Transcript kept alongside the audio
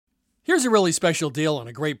Here's a really special deal on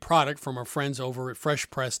a great product from our friends over at Fresh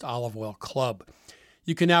Pressed Olive Oil Club.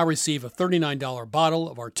 You can now receive a $39 bottle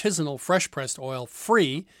of artisanal fresh pressed oil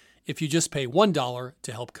free if you just pay $1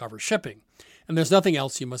 to help cover shipping. And there's nothing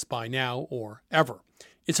else you must buy now or ever.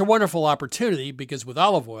 It's a wonderful opportunity because with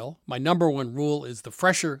olive oil, my number one rule is the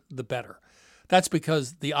fresher, the better. That's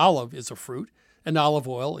because the olive is a fruit, and olive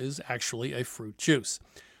oil is actually a fruit juice.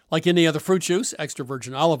 Like any other fruit juice, extra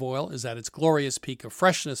virgin olive oil is at its glorious peak of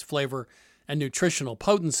freshness, flavor, and nutritional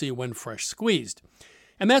potency when fresh squeezed.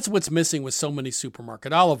 And that's what's missing with so many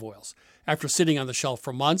supermarket olive oils. After sitting on the shelf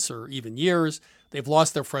for months or even years, they've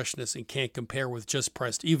lost their freshness and can't compare with just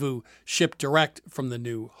pressed EVU shipped direct from the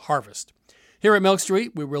new harvest. Here at Milk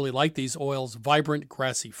Street, we really like these oils' vibrant,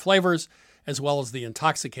 grassy flavors, as well as the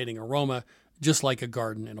intoxicating aroma, just like a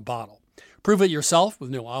garden in a bottle. Prove it yourself with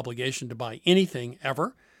no obligation to buy anything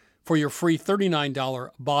ever. For your free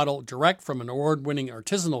 $39 bottle direct from an award-winning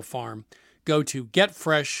artisanal farm, go to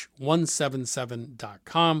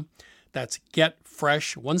getfresh177.com. That's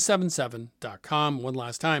getfresh177.com. One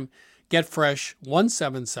last time,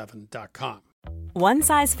 getfresh177.com. One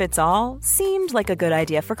size fits all seemed like a good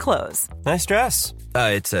idea for clothes. Nice dress.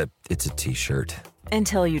 It's a t-shirt.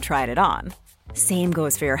 Until you tried it on. Same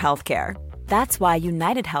goes for your healthcare. That's why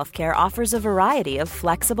United Healthcare offers a variety of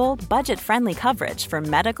flexible, budget-friendly coverage for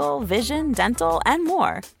medical, vision, dental, and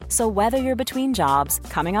more. So whether you're between jobs,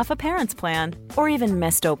 coming off a parent's plan, or even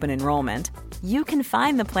missed open enrollment, you can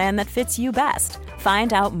find the plan that fits you best.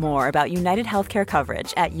 Find out more about United Healthcare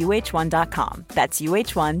coverage at uh1.com. That's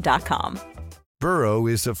uh1.com. Burrow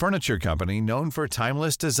is a furniture company known for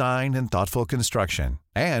timeless design and thoughtful construction,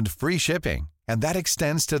 and free shipping, and that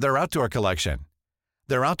extends to their outdoor collection.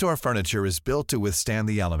 Their outdoor furniture is built to withstand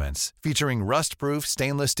the elements, featuring rust-proof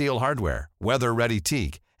stainless steel hardware, weather-ready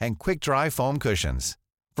teak, and quick-dry foam cushions.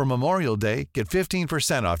 For Memorial Day, get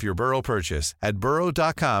 15% off your Burrow purchase at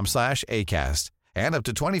burrow.com/acast, and up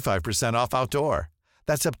to 25% off outdoor.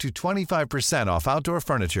 That's up to 25% off outdoor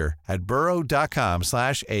furniture at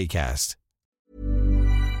burrow.com/acast.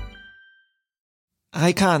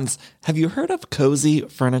 Icons, have you heard of Cozy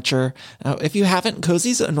Furniture? Now, if you haven't,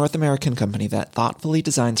 Cozy's a North American company that thoughtfully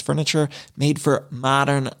designs furniture made for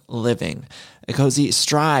modern living. Cozy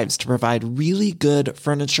strives to provide really good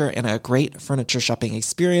furniture and a great furniture shopping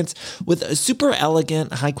experience with super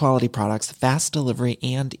elegant, high-quality products, fast delivery,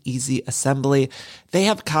 and easy assembly. They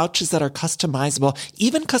have couches that are customizable,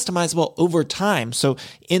 even customizable over time. So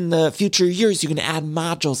in the future years, you can add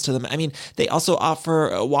modules to them. I mean, they also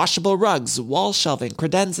offer washable rugs, wall shelving,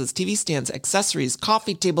 credenzas, TV stands, accessories,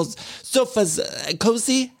 coffee tables, sofas.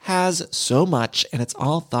 Cozy has so much, and it's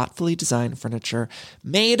all thoughtfully designed furniture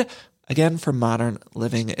made again, for modern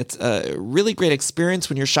living. It's a really great experience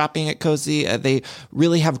when you're shopping at Cozy. They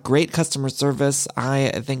really have great customer service. I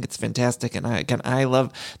think it's fantastic. And I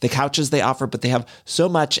love the couches they offer, but they have so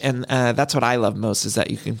much. And that's what I love most is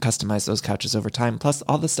that you can customize those couches over time. Plus,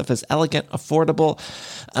 all this stuff is elegant, affordable.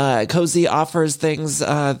 Cozy offers things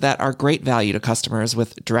that are great value to customers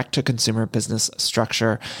with direct-to-consumer business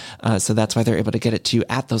structure. So that's why they're able to get it to you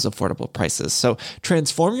at those affordable prices. So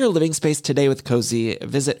transform your living space today with Cozy.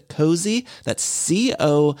 Visit Cozy, that's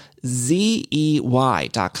COZEY.com.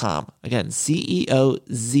 Again, COZEY.com.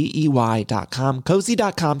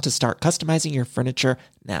 Cozy.com to start customizing your furniture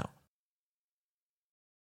now.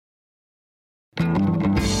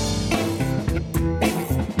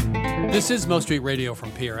 This is Milk Street Radio from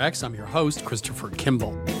PRX. I'm your host, Christopher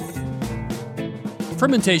Kimball.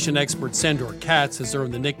 Fermentation expert Sandor Katz has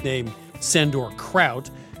earned the nickname Sandor Kraut,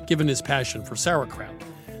 given his passion for sauerkraut.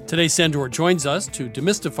 Today, Sandor joins us to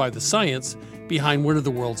demystify the science behind one of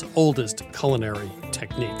the world's oldest culinary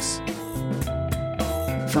techniques.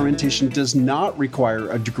 Fermentation does not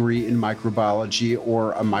require a degree in microbiology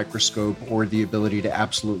or a microscope or the ability to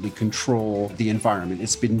absolutely control the environment.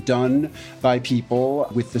 It's been done by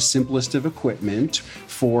people with the simplest of equipment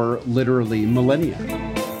for literally millennia.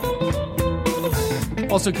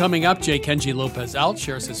 Also coming up, J. Kenji Lopez-Alt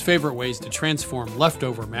shares his favorite ways to transform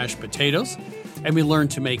leftover mashed potatoes, and we learn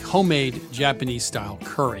to make homemade Japanese-style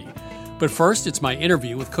curry. But first, it's my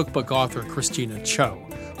interview with cookbook author Christina Cho.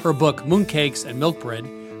 Her book, Mooncakes and Milk Bread,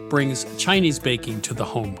 brings Chinese baking to the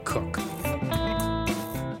home cook.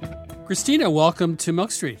 Christina, welcome to Milk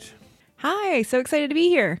Street. Hi, so excited to be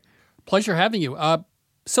here. Pleasure having you.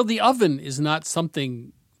 So the oven is not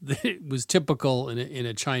something that was typical in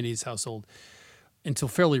a Chinese household until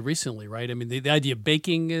fairly recently, right? I mean, the idea of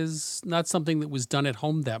baking is not something that was done at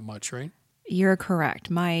home that much, right? You're correct.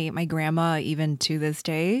 My grandma, even to this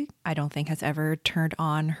day, I don't think has ever turned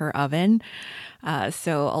on her oven.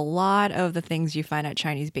 So a lot of the things you find at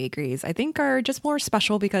Chinese bakeries, I think, are just more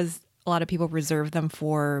special because a lot of people reserve them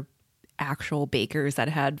for actual bakers that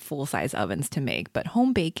had full-size ovens to make, but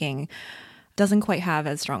home baking doesn't quite have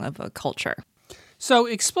as strong of a culture. So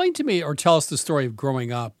explain to me or tell us the story of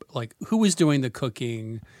growing up, like who was doing the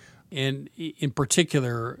cooking and in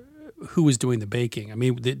particular, who was doing the baking? I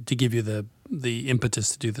mean, to give you the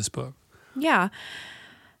impetus to do this book. Yeah.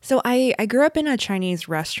 So I grew up in a Chinese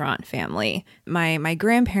restaurant family. My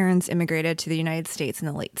grandparents immigrated to the United States in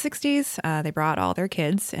the late 60s. They brought all their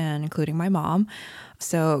kids, and including my mom.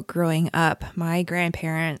 So growing up, my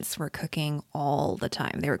grandparents were cooking all the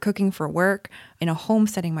time. They were cooking for work. In a home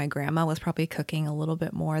setting, my grandma was probably cooking a little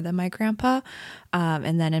bit more than my grandpa.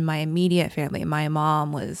 And then in my immediate family, my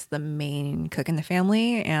mom was the main cook in the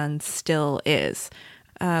family and still is.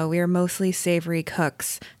 We are mostly savory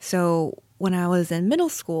cooks. So when I was in middle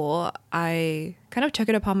school, I kind of took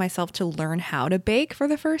it upon myself to learn how to bake for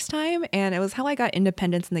the first time. And it was how I got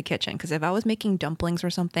independence in the kitchen. Because if I was making dumplings or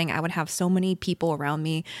something, I would have so many people around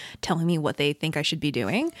me telling me what they think I should be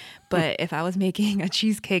doing. But if I was making a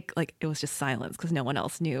cheesecake, like it was just silence because no one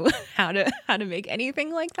else knew how to make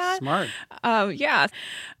anything like that. Smart. Yeah.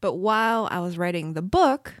 But while I was writing the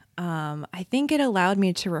book, I think it allowed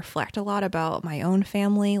me to reflect a lot about my own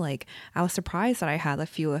family. Like I was surprised that I had a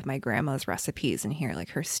few of my grandma's recipes in here, like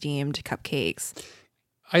her steamed cupcakes.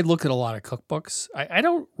 I look at a lot of cookbooks. I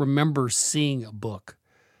don't remember seeing a book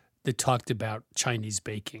that talked about Chinese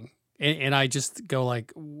baking. And I just go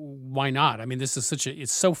like, why not? I mean, this is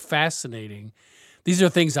it's so fascinating. These are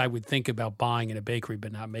things I would think about buying in a bakery,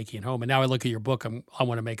 but not making at home. And now I look at your book, I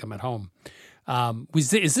want to make them at home.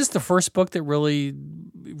 Is this the first book that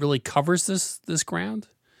really covers this ground?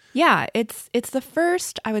 Yeah, it's the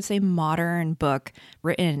first, I would say, modern book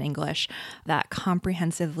written in English that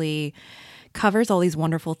comprehensively covers all these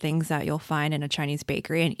wonderful things that you'll find in a Chinese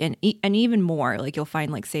bakery and even more. Like you'll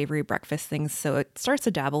find like savory breakfast things. So it starts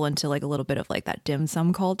to dabble into like a little bit of like that dim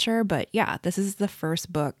sum culture. But yeah, this is the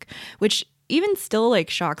first book, which even still like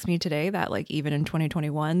shocks me today that like even in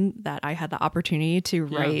 2021 that I had the opportunity to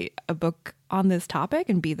write a book on this topic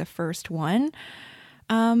and be the first one.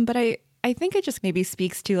 But I think it just maybe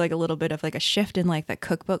speaks to like a little bit of like a shift in like the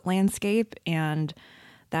cookbook landscape, and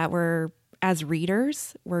that as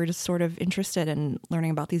readers, we're just sort of interested in learning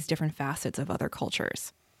about these different facets of other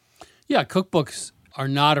cultures. Yeah, cookbooks are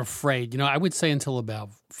not afraid. I would say until about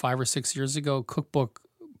 5 or 6 years ago, cookbook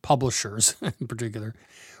publishers in particular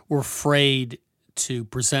were afraid to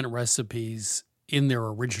present recipes in their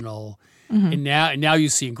original. Mm-hmm. And now you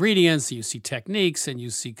see ingredients, you see techniques, and you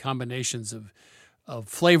see combinations of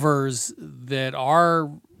flavors that are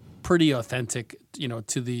pretty authentic,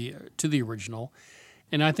 to the original.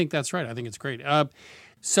 And I think that's right. I think it's great.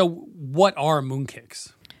 So what are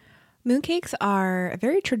mooncakes? Mooncakes are a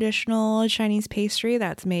very traditional Chinese pastry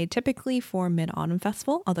that's made typically for Mid-Autumn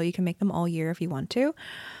Festival, although you can make them all year if you want to.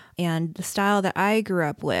 And the style that I grew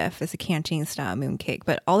up with is a canteen-style mooncake,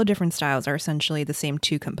 but all the different styles are essentially the same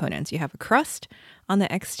two components. You have a crust on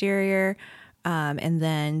the exterior, and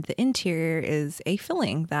then the interior is a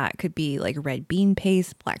filling that could be like red bean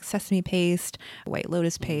paste, black sesame paste, white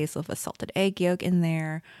lotus paste with a salted egg yolk in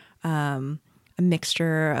there, a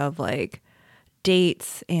mixture of like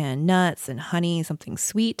dates and nuts and honey, something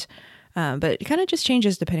sweet. But it kind of just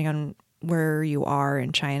changes depending on where you are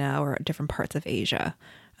in China or different parts of Asia.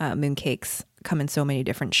 Mooncakes come in so many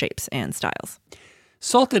different shapes and styles.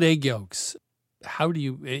 Salted egg yolks. How do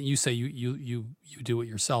you say you do it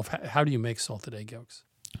yourself? How do you make salted egg yolks?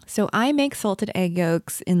 So I make salted egg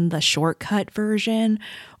yolks in the shortcut version,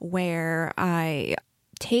 where I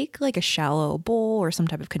take like a shallow bowl or some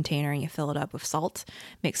type of container and you fill it up with salt,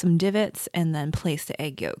 make some divots, and then place the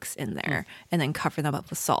egg yolks in there and then cover them up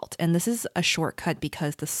with salt. And this is a shortcut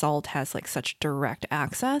because the salt has like such direct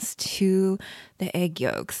access to the egg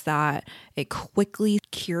yolks that it quickly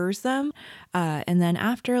cures them. And then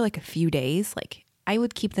after like a few days, like I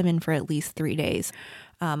would keep them in for at least 3 days.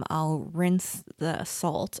 I'll rinse the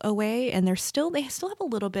salt away, and they still have a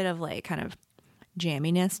little bit of like kind of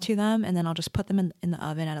jamminess to them, and then I'll just put them in the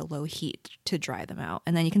oven at a low heat to dry them out,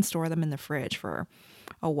 and then you can store them in the fridge for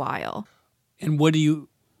a while. And why do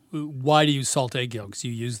you salt egg yolks?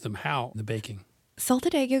 You use them how in the baking?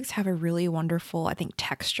 Salted egg yolks have a really wonderful, I think,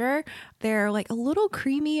 texture. They're like a little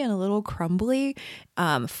creamy and a little crumbly.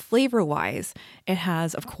 Flavor-wise, it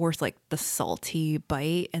has, of course, like the salty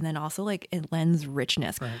bite, and then also like it lends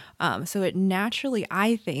richness. Right. So it naturally,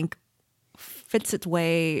 I think, fits its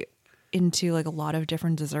way into like a lot of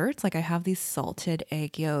different desserts. Like I have these salted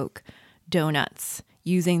egg yolk donuts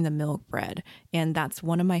using the milk bread, and that's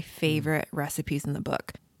one of my favorite recipes in the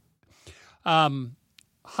book.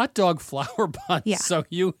 Hot dog flour buns. Yeah. So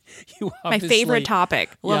you My obviously, favorite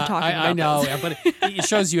topic. Love talking about I know, this. but it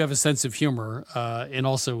shows you have a sense of humor and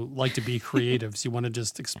also like to be creative. So you want to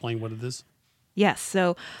just explain what it is? Yes.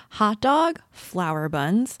 So hot dog flour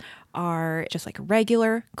buns are just like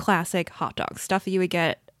regular classic hot dogs, stuff that you would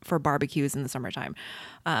get for barbecues in the summertime.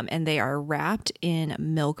 And they are wrapped in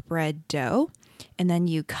milk bread dough. And then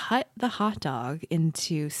you cut the hot dog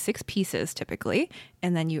into 6 pieces typically.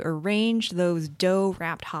 And then you arrange those dough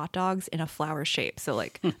wrapped hot dogs in a flower shape. So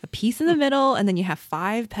like a piece in the middle, and then you have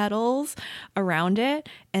 5 petals around it.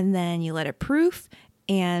 And then you let it proof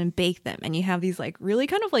and bake them. And you have these like really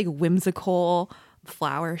kind of like whimsical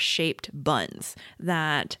flower shaped buns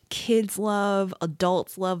that kids love,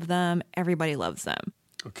 adults love them, everybody loves them.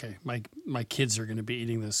 Okay, my kids are going to be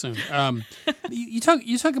eating this soon. You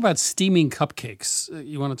talk about steaming cupcakes.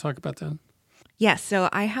 You want to talk about that? Yes, so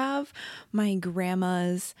I have my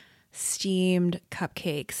grandma's steamed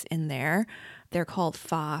cupcakes in there. They're called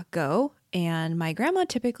Fa Go, and my grandma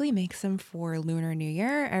typically makes them for Lunar New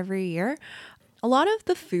Year every year. A lot of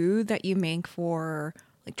the food that you make for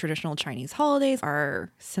like traditional Chinese holidays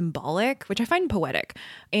are symbolic, which I find poetic.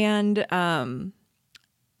 And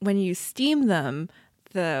when you steam them,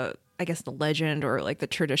 the legend or like the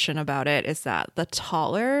tradition about it is that the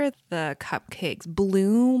taller the cupcakes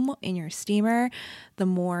bloom in your steamer, the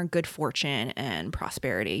more good fortune and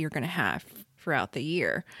prosperity you're going to have throughout the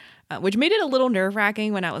year. Which made it a little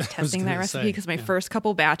nerve-wracking when I was testing that recipe because my first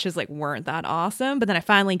couple batches like weren't that awesome. But then I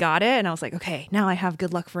finally got it and I was like, okay, now I have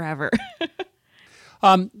good luck forever.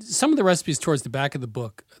 Some of the recipes towards the back of the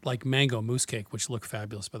book, like mango mousse cake, which look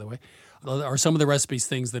fabulous, by the way, are some of the recipes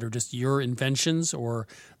things that are just your inventions or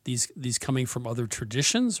these coming from other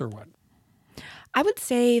traditions or what? I would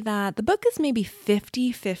say that the book is maybe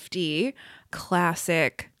 50-50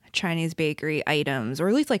 classic Chinese bakery items, or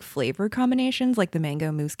at least like flavor combinations like the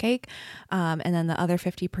mango mousse cake. And then the other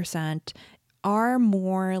 50% are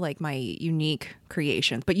more like my unique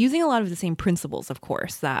creations, but using a lot of the same principles, of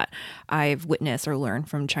course, that I've witnessed or learned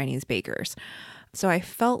from Chinese bakers. So I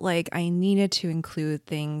felt like I needed to include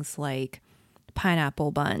things like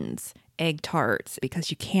pineapple buns, egg tarts,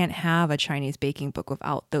 because you can't have a Chinese baking book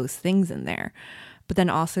without those things in there. But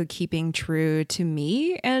then also keeping true to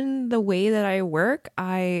me and the way that I work,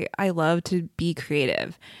 I love to be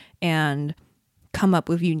creative and come up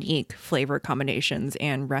with unique flavor combinations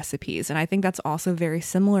and recipes. And I think that's also very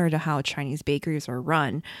similar to how Chinese bakeries are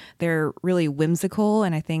run. They're really whimsical,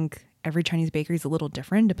 and I think every Chinese bakery is a little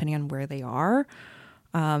different depending on where they are.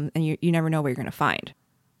 And you never know what you're going to find.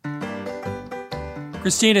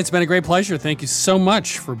 Christina, it's been a great pleasure. Thank you so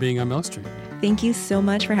much for being on Milk Street. Thank you so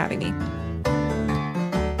much for having me.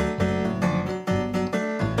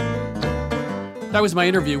 That was my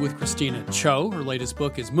interview with Christina Cho. Her latest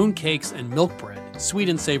book is Mooncakes and Milk Bread, Sweet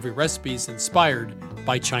and Savory Recipes Inspired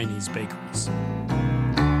by Chinese Bakeries.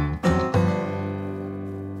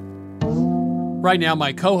 Right now,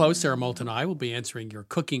 my co-host, Sarah Moulton, and I will be answering your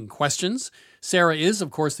cooking questions. Sarah is,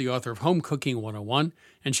 of course, the author of Home Cooking 101,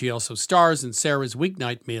 and she also stars in Sarah's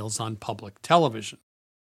Weeknight Meals on public television.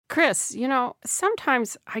 Chris,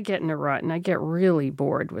 sometimes I get in a rut and I get really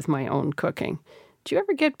bored with my own cooking. Do you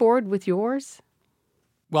ever get bored with yours?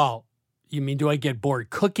 Well, you mean do I get bored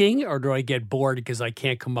cooking or do I get bored because I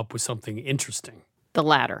can't come up with something interesting? The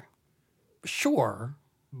latter. Sure,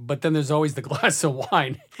 but then there's always the glass of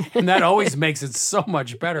wine, and that always makes it so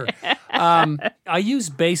much better. I use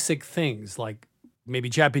basic things like maybe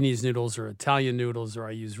Japanese noodles or Italian noodles, or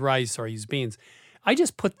I use rice or I use beans. I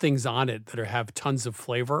just put things on it that have tons of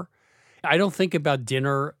flavor. I don't think about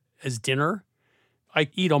dinner as dinner. I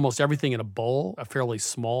eat almost everything in a bowl, a fairly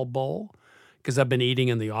small bowl, because I've been eating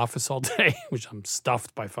in the office all day, which I'm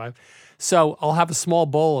stuffed by 5. So I'll have a small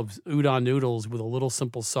bowl of udon noodles with a little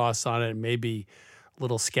simple sauce on it, and maybe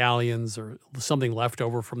little scallions or something left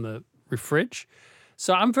over from the fridge.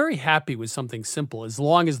 So I'm very happy with something simple as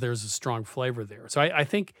long as there's a strong flavor there. So I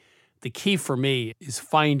think the key for me is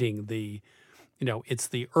finding it's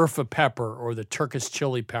the Urfa pepper or the Turkish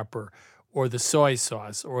chili pepper or the soy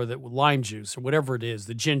sauce or the lime juice or whatever it is,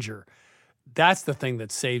 the ginger. That's the thing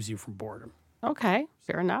that saves you from boredom. Okay,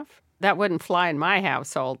 fair enough. That wouldn't fly in my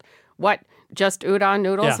household. What, just udon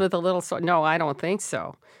noodles with a little soy? No, I don't think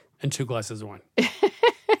so. And 2 glasses of wine.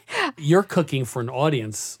 You're cooking for an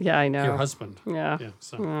audience. Yeah, I know. Your husband. Yeah.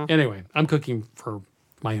 So anyway, I'm cooking for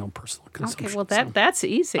my own personal consumption. Okay, well, that's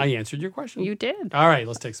easy. I answered your question. You did. All right,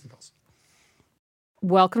 let's take some calls.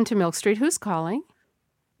 Welcome to Milk Street. Who's calling?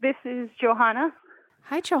 This is Johanna,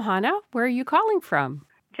 Hi, Johanna. Where are you calling from?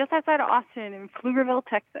 just outside of Austin in Pflugerville,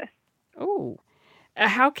 Texas. Oh,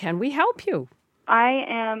 how can we help you? I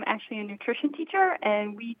am actually a nutrition teacher,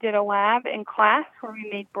 and we did a lab in class where we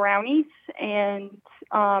made brownies, and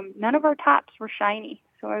none of our tops were shiny.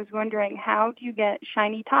 So I was wondering, how do you get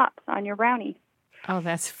shiny tops on your brownie? Oh,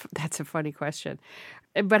 that's a funny question.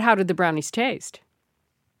 But how did the brownies taste?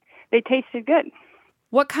 They tasted good.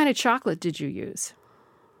 What kind of chocolate did you use?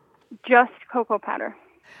 Just cocoa powder.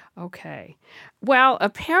 Okay. Well,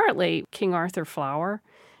 apparently, King Arthur Flour,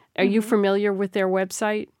 are you familiar with their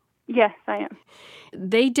website? Yes, I am.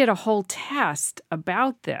 They did a whole test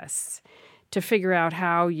about this to figure out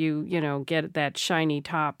how you get that shiny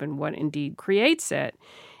top and what indeed creates it.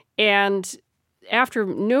 And after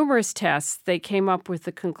numerous tests, they came up with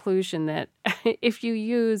the conclusion that if you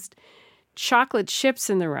used chocolate chips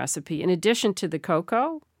in the recipe, in addition to the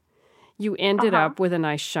cocoa, you ended up with a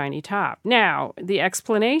nice shiny top. Now, the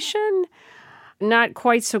explanation, not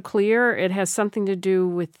quite so clear. It has something to do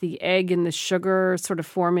with the egg and the sugar sort of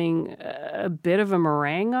forming a bit of a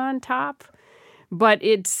meringue on top. But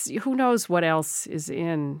who knows what else is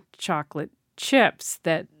in chocolate chips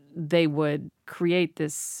that they would create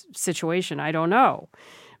this situation. I don't know.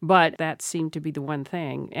 But that seemed to be the one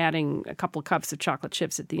thing, adding a couple of cups of chocolate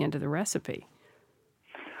chips at the end of the recipe.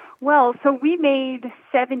 Well, so we made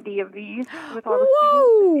 70 of these with all the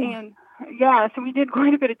students. And yeah, so we did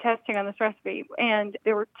quite a bit of testing on this recipe. And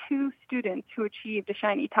there were 2 students who achieved a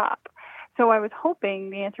shiny top. So I was hoping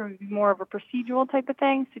the answer would be more of a procedural type of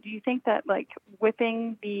thing. So do you think that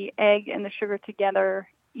whipping the egg and the sugar together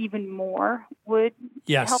even more would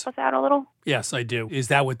help us out a little? Yes, I do. Is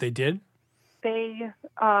that what they did? They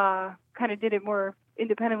kind of did it more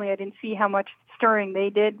independently. I didn't see how much stirring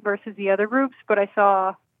they did versus the other groups, but I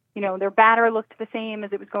saw, their batter looked the same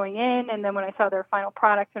as it was going in, and then when I saw their final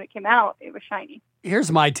product when it came out, it was shiny.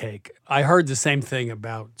 Here's my take. I heard the same thing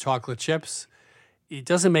about chocolate chips. It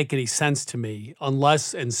doesn't make any sense to me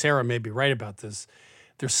unless, and Sarah may be right about this,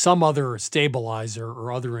 there's some other stabilizer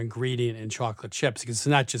or other ingredient in chocolate chips, because it's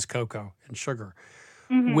not just cocoa and sugar,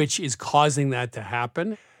 which is causing that to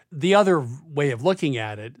happen. The other way of looking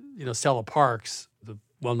at it, Stella Parks, the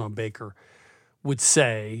well-known baker, would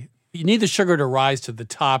say you need the sugar to rise to the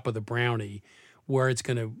top of the brownie where it's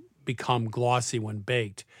going to become glossy when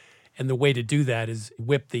baked. And the way to do that is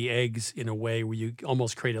whip the eggs in a way where you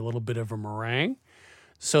almost create a little bit of a meringue.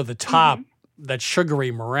 So the top, that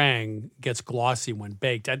sugary meringue, gets glossy when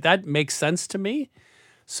baked. That makes sense to me.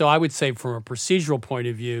 So I would say from a procedural point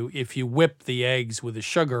of view, if you whip the eggs with the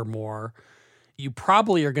sugar more, you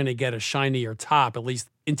probably are going to get a shinier top. At least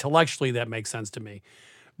intellectually, that makes sense to me.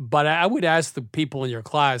 But I would ask the people in your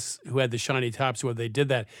class who had the shiny tops whether they did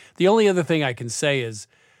that. The only other thing I can say is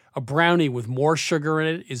a brownie with more sugar in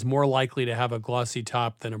it is more likely to have a glossy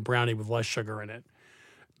top than a brownie with less sugar in it.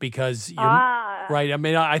 Because, right, I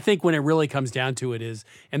mean, I think when it really comes down to it is,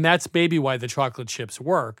 and that's maybe why the chocolate chips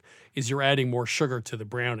work, is you're adding more sugar to the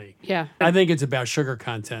brownie. Yeah. I think it's about sugar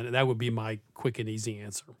content, and that would be my quick and easy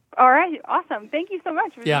answer. All right, awesome. Thank you so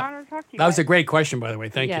much. It was an honor to talk to you. That was a great question, by the way.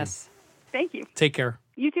 Thank you. Yes. Thank you. Take care.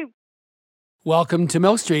 You too. Welcome to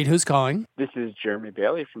Milk Street. Who's calling? This is Jeremy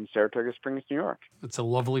Bailey from Saratoga Springs, New York. It's a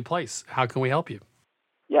lovely place. How can we help you?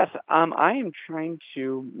 Yes, I am trying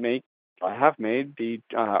to I have made the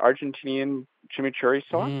Argentinian chimichurri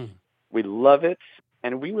sauce. We love it,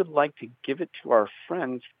 and we would like to give it to our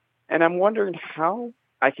friends. And I'm wondering how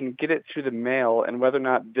I can get it through the mail and whether or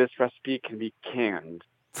not this recipe can be canned.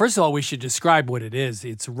 First of all, we should describe what it is.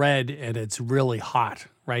 It's red and it's really hot,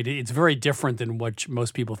 right? It's very different than what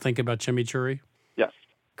most people think about chimichurri. Yes.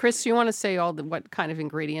 Chris, you want to say what kind of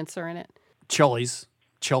ingredients are in it? Chilies,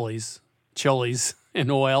 and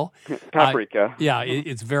oil. Paprika.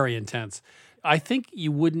 It's very intense. I think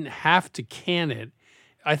you wouldn't have to can it.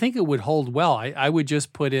 I think it would hold well. I would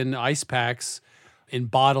just put in ice packs and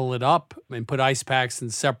bottle it up and put ice packs in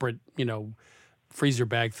separate, freezer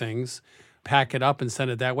bag things, pack it up and send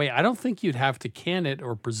it that way. I don't think you'd have to can it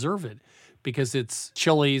or preserve it because it's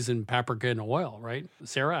chilies and paprika and oil, right?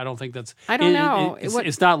 Sarah, I don't think that's... I don't know.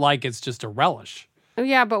 It's not like it's just a relish.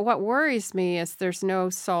 Yeah, but what worries me is there's no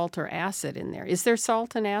salt or acid in there. Is there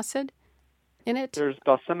salt and acid in it? There's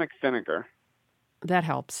balsamic vinegar. That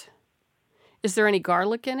helps. Is there any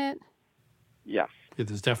garlic in it? Yes. Yeah,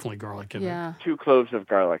 there's definitely garlic in it. 2 cloves of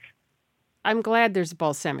garlic. I'm glad there's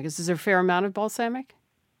balsamic. Is there a fair amount of balsamic?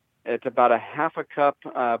 It's about a half a cup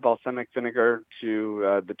balsamic vinegar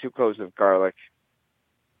to the 2 cloves of garlic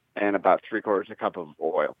and about 3/4 a cup of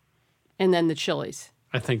oil. And then the chilies.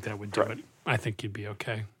 I think that would do it. I think you'd be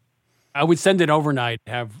okay. I would send it overnight,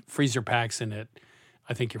 have freezer packs in it.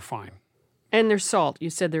 I think you're fine. And there's salt. You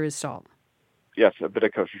said there is salt. Yes, a bit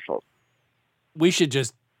of kosher salt. We should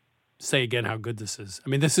just say again how good this is. I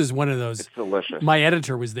mean, this is one of those. It's delicious. My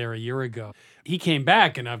editor was there a year ago. He came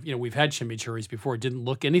back, and we've had chimichurris before. It didn't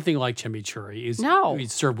look anything like chimichurri. No.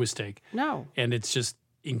 He's served with steak. No. And it's just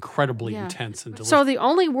incredibly intense and delicious. So the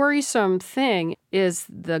only worrisome thing is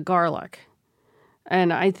the garlic.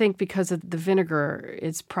 And I think because of the vinegar,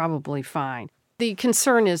 it's probably fine. The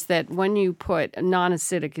concern is that when you put a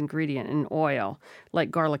non-acidic ingredient in oil, like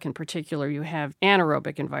garlic in particular, you have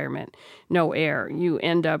anaerobic environment, no air. You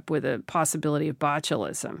end up with a possibility of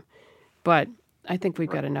botulism. But I think we've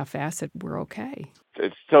got enough acid. We're okay.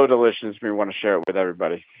 It's so delicious. We want to share it with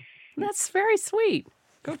everybody. That's very sweet.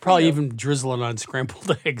 Probably even drizzle it on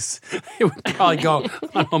scrambled eggs. It would probably go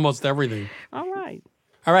on almost everything. All right.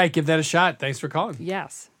 All right, give that a shot. Thanks for calling.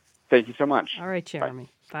 Yes. Thank you so much. All right,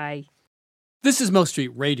 Jeremy. Bye. This is Milk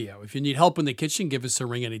Street Radio. If you need help in the kitchen, give us a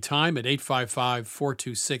ring anytime at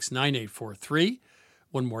 855-426-9843.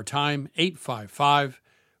 One more time,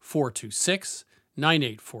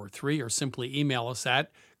 855-426-9843, or simply email us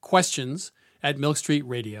at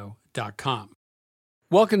questions@milkstreetradio.com.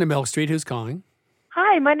 Welcome to Milk Street. Who's calling?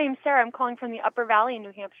 Hi, my name's Sarah. I'm calling from the Upper Valley in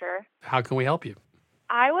New Hampshire. How can we help you?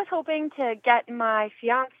 I was hoping to get my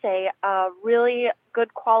fiance a really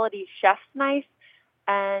good quality chef's knife,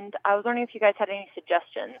 and I was wondering if you guys had any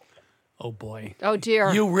suggestions. Oh, boy. Oh,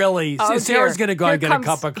 dear. You really... Oh, Sarah's going to go and get a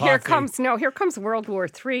cup of coffee. Here comes World War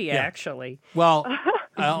III, actually. Well,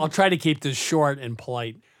 I'll try to keep this short and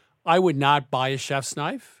polite. I would not buy a chef's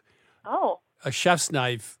knife. Oh. A chef's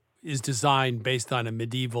knife is designed based on a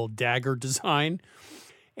medieval dagger design.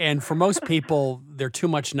 And for most people, they're too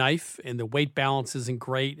much knife, and the weight balance isn't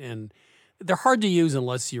great, and they're hard to use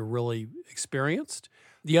unless you're really experienced.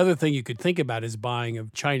 The other thing you could think about is buying a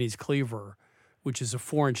Chinese cleaver, which is a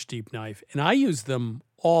 4-inch deep knife. And I use them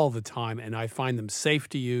all the time, and I find them safe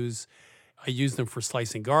to use. I use them for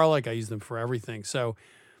slicing garlic. I use them for everything. So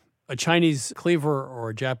a Chinese cleaver or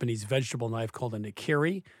a Japanese vegetable knife called a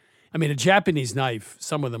nikiri. I mean, a Japanese knife,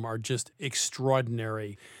 some of them are just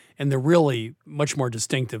extraordinary, and they're really much more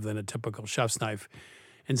distinctive than a typical chef's knife.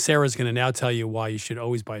 And Sarah's going to now tell you why you should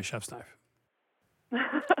always buy a chef's knife.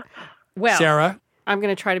 Well, Sarah? I'm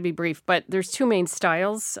going to try to be brief, but there's two main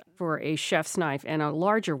styles for a chef's knife, and a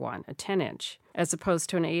larger one, a 10-inch, as opposed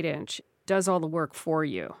to an 8-inch, does all the work for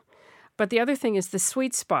you. But the other thing is the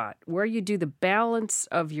sweet spot, where you do the balance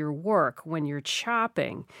of your work when you're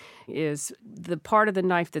chopping, is the part of the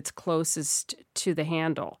knife that's closest to the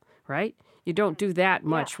handle, right? You don't do that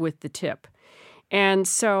much with the tip. And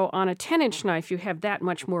so on a 10-inch knife, you have that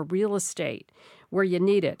much more real estate where you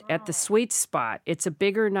need it, at the sweet spot. It's a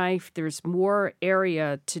bigger knife. There's more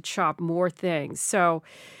area to chop more things. So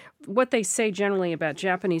what they say generally about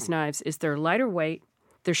Japanese knives is they're lighter weight,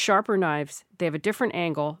 they're sharper knives, they have a different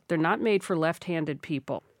angle, they're not made for left-handed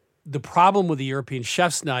people. The problem with the European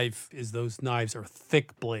chef's knife is those knives are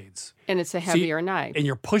thick blades. And it's a heavier knife. And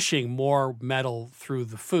you're pushing more metal through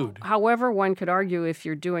the food. However, one could argue if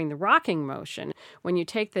you're doing the rocking motion, when you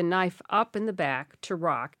take the knife up in the back to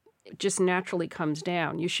rock, it just naturally comes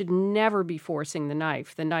down. You should never be forcing the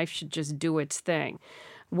knife. The knife should just do its thing.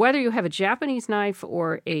 Whether you have a Japanese knife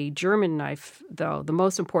or a German knife, though, the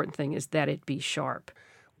most important thing is that it be sharp.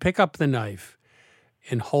 Pick up the knife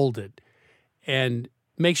and hold it, and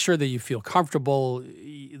make sure that you feel comfortable.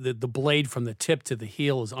 The blade from the tip to the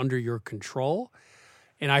heel is under your control.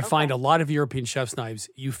 And I find a lot of European chef's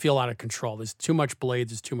knives, you feel out of control. There's too much blade,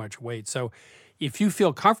 there's too much weight. So if you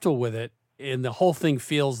feel comfortable with it and the whole thing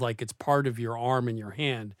feels like it's part of your arm and your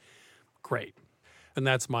hand, great. And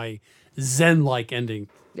that's my Zen-like ending.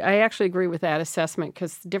 I actually agree with that assessment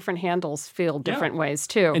because different handles feel different ways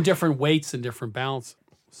too. And different weights and different balance.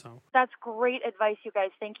 So that's great advice, you guys.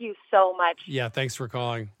 Thank you so much. Yeah, thanks for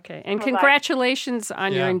calling. Okay, and congratulations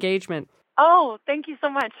on your engagement. Oh, thank you so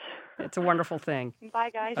much. It's a wonderful thing. Bye,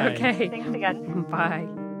 guys. Okay. Thanks again. Bye.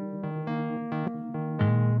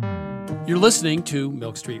 You're listening to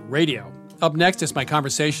Milk Street Radio. Up next is my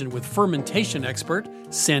conversation with fermentation expert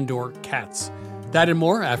Sandor Katz. That and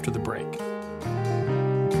more after the break.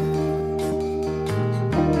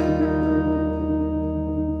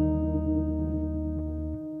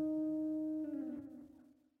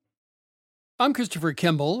 I'm Christopher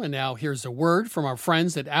Kimball, and now here's a word from our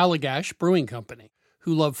friends at Allagash Brewing Company,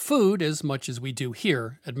 who love food as much as we do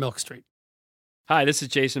here at Milk Street. Hi, this is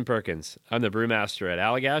Jason Perkins. I'm the brewmaster at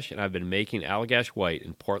Allagash, and I've been making Allagash White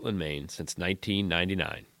in Portland, Maine since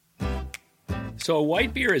 1999. So a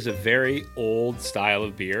white beer is a very old style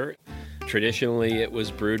of beer. Traditionally, it was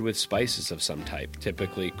brewed with spices of some type,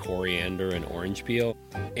 typically coriander and orange peel.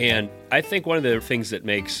 And I think one of the things that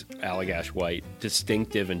makes Allagash White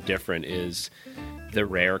distinctive and different is the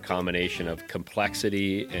rare combination of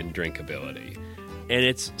complexity and drinkability. And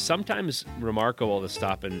it's sometimes remarkable to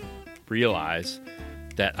stop and realize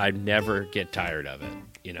that I never get tired of it.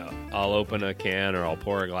 You know, I'll open a can or I'll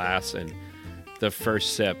pour a glass, and the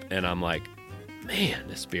first sip, and I'm like, man,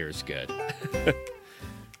 this beer is good.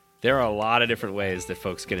 There are a lot of different ways that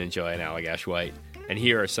folks can enjoy an Allagash White, and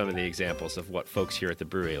here are some of the examples of what folks here at the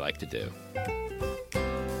brewery like to do.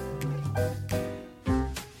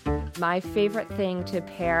 My favorite thing to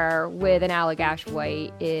pair with an Allagash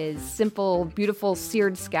White is simple, beautiful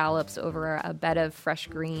seared scallops over a bed of fresh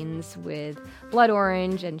greens with blood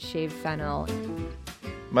orange and shaved fennel.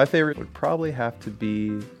 My favorite would probably have to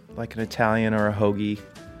be like an Italian or a hoagie,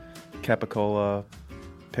 capicola,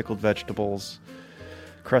 pickled vegetables,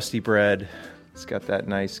 crusty bread. It's got that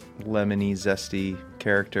nice lemony, zesty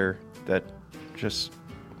character that just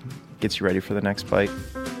gets you ready for the next bite.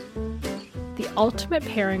 The ultimate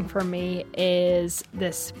pairing for me is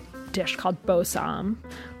this dish called bosam,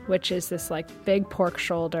 which is this like big pork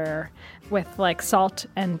shoulder with like salt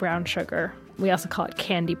and brown sugar. We also call it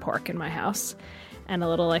candy pork in my house, and a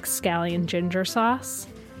little like scallion ginger sauce.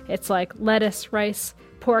 It's like lettuce, rice,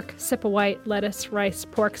 pork, sip of white, lettuce, rice,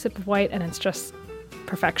 pork, sip of white, and it's just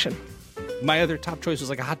perfection. My other top choice was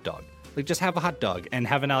like a hot dog. Like, just have a hot dog and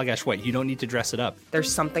have an Allagash White. You don't need to dress it up.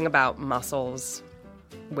 There's something about mussels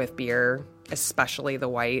with beer, especially the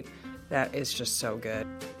white, that is just so good.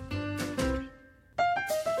 I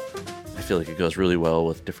feel like it goes really well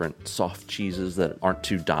with different soft cheeses that aren't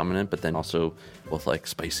too dominant, but then also with like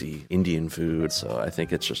spicy Indian food. So I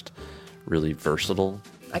think it's just really versatile.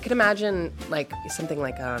 I could imagine like something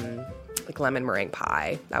like lemon meringue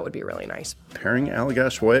pie. That would be really nice. Pairing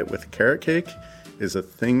Allagash White with carrot cake is a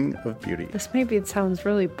thing of beauty. This maybe it sounds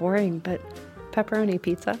really boring, but pepperoni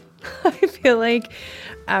pizza. I feel like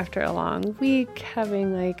after a long week,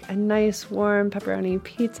 having like a nice warm pepperoni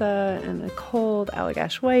pizza and a cold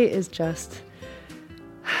Allagash White is just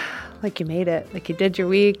like you made it. Like you did your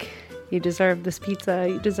week. You deserve this pizza.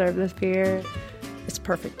 You deserve this beer. It's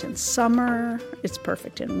perfect in summer. It's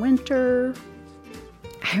perfect in winter.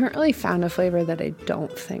 I haven't really found a flavor that I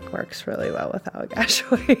don't think works really well with Allagash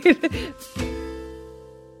White.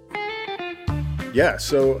 Yeah,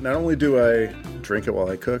 so not only do I drink it while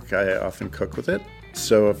I cook, I often cook with it.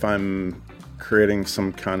 So if I'm creating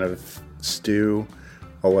some kind of stew,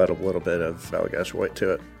 I'll add a little bit of Allagash White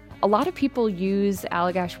to it. A lot of people use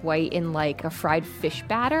Allagash White in like a fried fish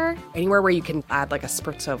batter. Anywhere where you can add like a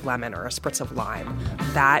spritz of lemon or a spritz of lime,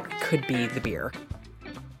 that could be the beer.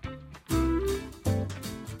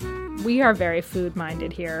 We are very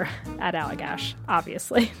food-minded here at Allagash,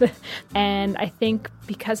 obviously. And I think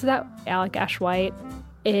because of that, Allagash White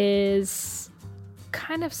is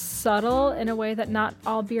kind of subtle in a way that not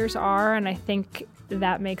all beers are, and I think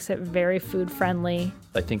that makes it very food-friendly.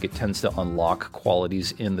 I think it tends to unlock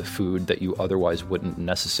qualities in the food that you otherwise wouldn't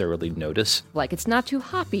necessarily notice. Like it's not too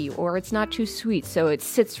hoppy or it's not too sweet, so it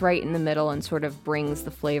sits right in the middle and sort of brings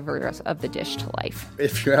the flavors of the dish to life.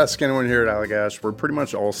 If you ask anyone here at Allagash, we're pretty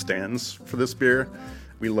much all stands for this beer.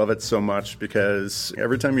 We love it so much because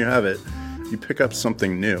every time you have it, you pick up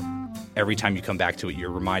something new. Every time you come back to it, you're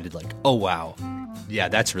reminded like, oh wow, yeah,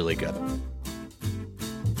 that's really good.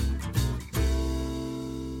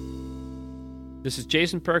 This is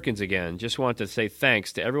Jason Perkins again. Just want to say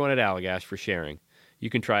thanks to everyone at Allagash for sharing. You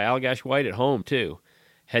can try Allagash White at home, too.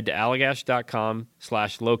 Head to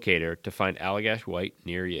allagash.com/locator to find Allagash White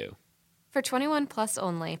near you. For 21 plus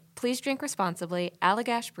only, please drink responsibly.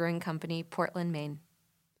 Allagash Brewing Company, Portland, Maine.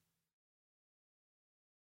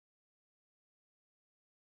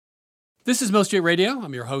 This is Most J Radio.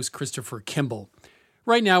 I'm your host, Christopher Kimball.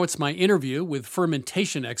 Right now, it's my interview with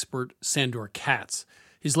fermentation expert Sandor Katz.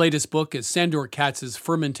 His latest book is Sandor Katz's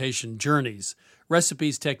Fermentation Journeys,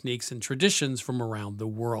 Recipes, Techniques, and Traditions from Around the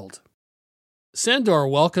World. Sandor,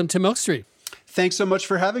 welcome to Milk Street. Thanks so much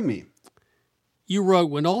for having me. You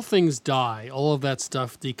wrote, when all things die, all of that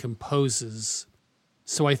stuff decomposes.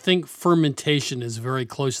 So I think fermentation is very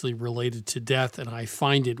closely related to death, and I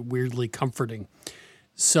find it weirdly comforting.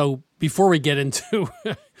 So before we get into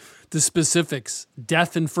the specifics,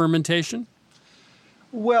 death and fermentation?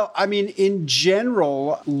 Well, I mean, in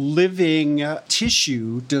general, living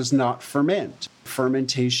tissue does not ferment.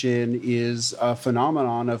 Fermentation is a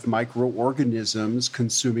phenomenon of microorganisms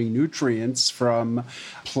consuming nutrients from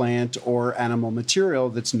plant or animal material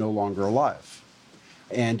that's no longer alive.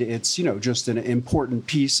 And it's, just an important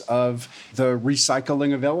piece of the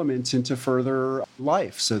recycling of elements into further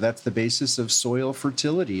life. So that's the basis of soil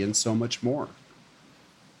fertility and so much more.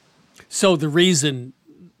 So the reason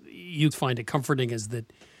you find it comforting is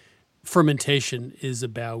that fermentation is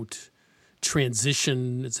about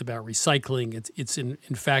transition, it's about recycling, it's in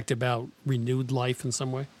fact about renewed life in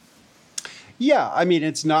some way? Yeah, I mean,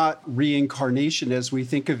 it's not reincarnation as we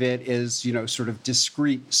think of it as, sort of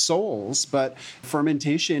discrete souls, but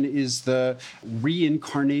fermentation is the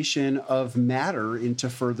reincarnation of matter into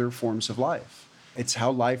further forms of life. It's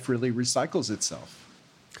how life really recycles itself.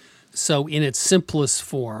 So in its simplest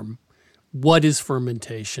form, what is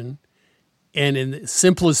fermentation? And in the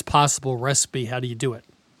simplest possible recipe, how do you do it?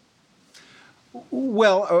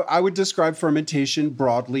 Well, I would describe fermentation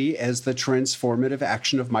broadly as the transformative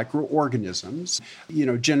action of microorganisms.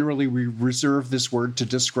 Generally we reserve this word to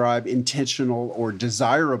describe intentional or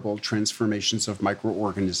desirable transformations of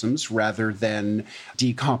microorganisms rather than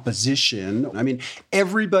decomposition. I mean,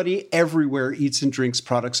 everybody everywhere eats and drinks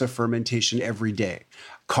products of fermentation every day.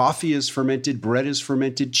 Coffee is fermented, bread is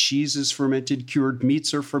fermented, cheese is fermented, cured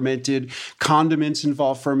meats are fermented, condiments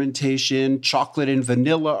involve fermentation, chocolate and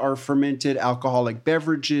vanilla are fermented, alcoholic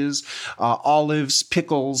beverages, olives,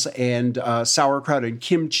 pickles, and sauerkraut and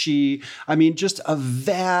kimchi. I mean, just a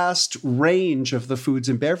vast range of the foods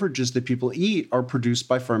and beverages that people eat are produced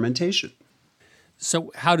by fermentation.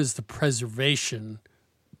 So how does the preservation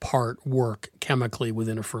part work chemically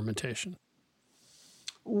within a fermentation?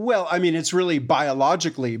 Well, I mean, it's really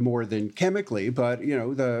biologically more than chemically, but,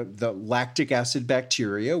 the lactic acid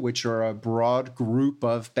bacteria, which are a broad group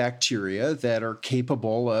of bacteria that are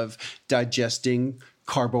capable of digesting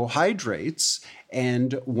carbohydrates.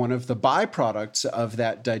 And one of the byproducts of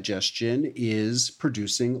that digestion is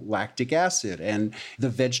producing lactic acid. And the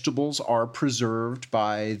vegetables are preserved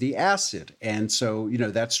by the acid. And so,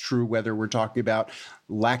 that's true whether we're talking about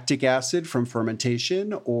lactic acid from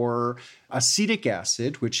fermentation or acetic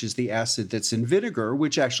acid, which is the acid that's in vinegar,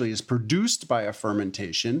 which actually is produced by a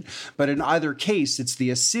fermentation. But in either case, it's the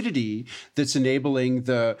acidity that's enabling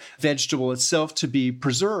the vegetable itself to be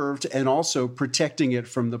preserved and also protecting it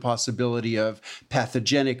from the possibility of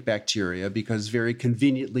pathogenic bacteria, because very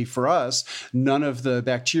conveniently for us, none of the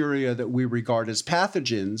bacteria that we regard as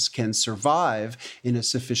pathogens can survive in a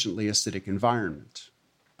sufficiently acidic environment.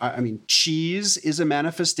 I mean, cheese is a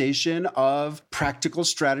manifestation of practical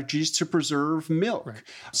strategies to preserve milk. Right.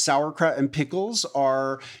 Sauerkraut and pickles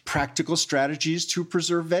are practical strategies to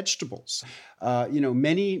preserve vegetables.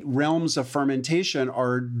 Many realms of fermentation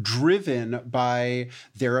are driven by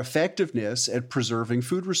their effectiveness at preserving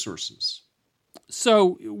food resources.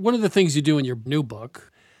 So one of the things you do in your new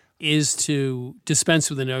book is to dispense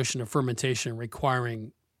with the notion of fermentation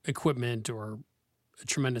requiring equipment or a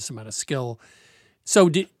tremendous amount of skill. So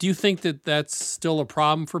do you think that that's still a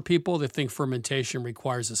problem for people that think fermentation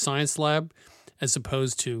requires a science lab as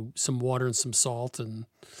opposed to some water and some salt and,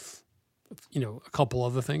 a couple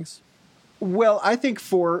other things? Well, I think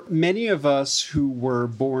for many of us who were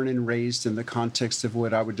born and raised in the context of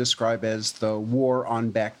what I would describe as the war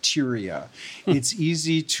on bacteria, it's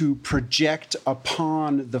easy to project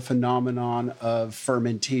upon the phenomenon of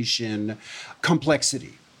fermentation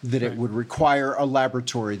complexity. That it would require a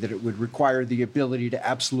laboratory, that it would require the ability to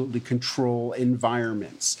absolutely control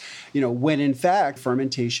environments. When in fact,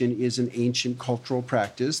 fermentation is an ancient cultural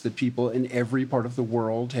practice that people in every part of the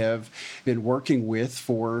world have been working with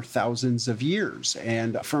for thousands of years.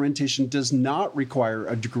 And fermentation does not require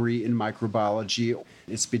a degree in microbiology.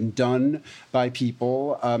 It's been done by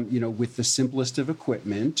people, with the simplest of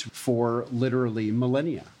equipment for literally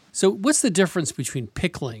millennia. So what's the difference between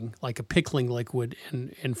pickling, like a pickling liquid,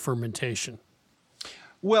 and fermentation?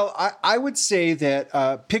 Well, I would say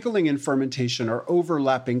that pickling and fermentation are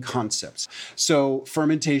overlapping concepts. So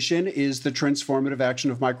fermentation is the transformative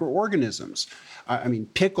action of microorganisms. I mean,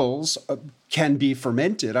 pickles can be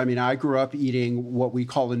fermented. I mean, I grew up eating what we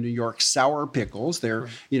call in New York sour pickles. They're,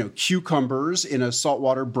 cucumbers in a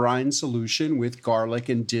saltwater brine solution with garlic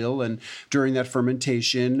and dill. And during that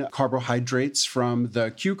fermentation, carbohydrates from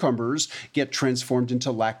the cucumbers get transformed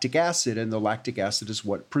into lactic acid, and the lactic acid is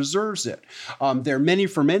what preserves it. There are many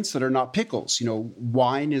ferments that are not pickles.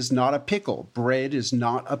 Wine is not a pickle. Bread is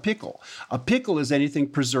not a pickle. A pickle is anything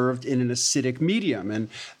preserved in an acidic medium. And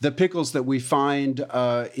the pickles that we find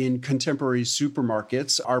in contemporary grocery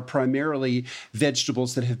supermarkets are primarily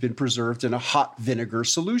vegetables that have been preserved in a hot vinegar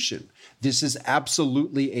solution. This is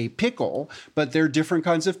absolutely a pickle, but there are different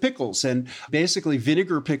kinds of pickles. And basically,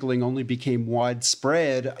 vinegar pickling only became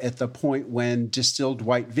widespread at the point when distilled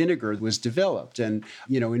white vinegar was developed. And,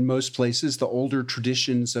 in most places, the older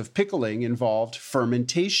traditions of pickling involved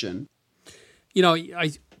fermentation.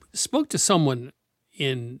 I spoke to someone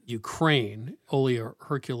in Ukraine, Olia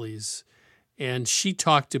Hercules, and she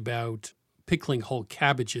talked about pickling whole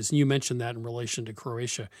cabbages. And you mentioned that in relation to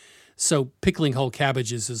Croatia. So pickling whole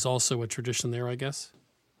cabbages is also a tradition there, I guess?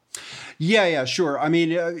 Yeah, sure. I mean,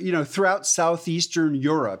 throughout southeastern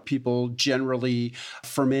Europe, people generally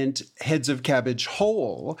ferment heads of cabbage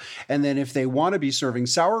whole. And then if they want to be serving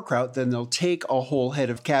sauerkraut, then they'll take a whole head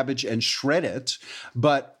of cabbage and shred it.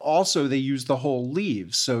 But also they use the whole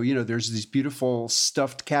leaves. So, there's these beautiful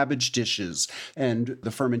stuffed cabbage dishes. And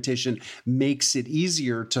the fermentation makes it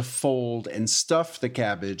easier to fold and stuff the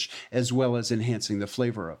cabbage, as well as enhancing the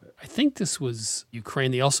flavor of it. I think this was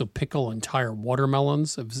Ukraine. They also pickle entire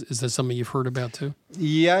watermelons. Is that something you've heard about too?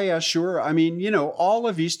 Yeah, sure. I mean, all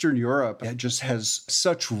of Eastern Europe just has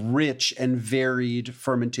such rich and varied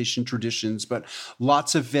fermentation traditions, but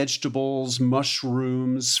lots of vegetables,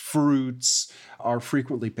 mushrooms, fruits are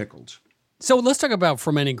frequently pickled. So let's talk about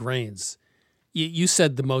fermenting grains. You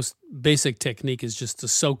said the most basic technique is just to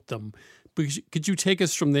soak them. But could you take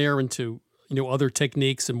us from there into, other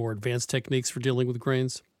techniques and more advanced techniques for dealing with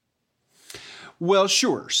grains? Well,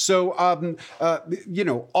 sure. So,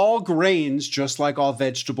 all grains, just like all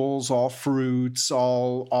vegetables, all fruits,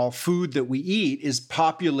 all food that we eat is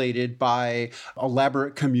populated by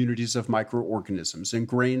elaborate communities of microorganisms. And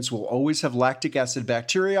grains will always have lactic acid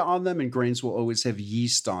bacteria on them, and grains will always have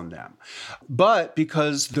yeast on them. But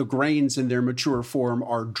because the grains in their mature form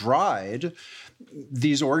are dried,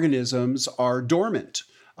 these organisms are dormant.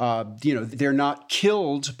 They're not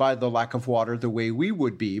killed by the lack of water the way we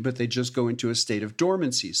would be, but they just go into a state of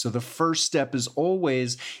dormancy. So the first step is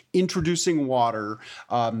always introducing water.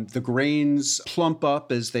 The grains plump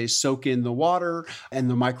up as they soak in the water, and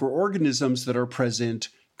the microorganisms that are present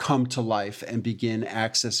come to life and begin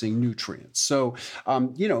accessing nutrients. So,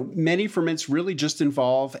 many ferments really just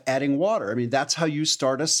involve adding water. I mean, that's how you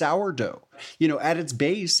start a sourdough. At its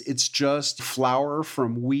base, it's just flour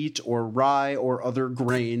from wheat or rye or other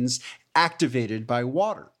grains activated by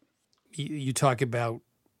water. You talk about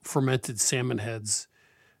fermented salmon heads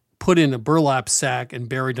put in a burlap sack and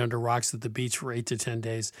buried under rocks at the beach for 8 to 10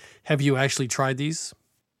 days. Have you actually tried these?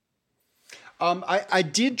 I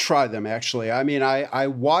did try them, actually. I mean, I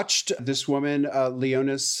watched this woman,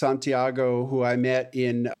 Leona Santiago, who I met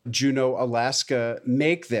in Juneau, Alaska,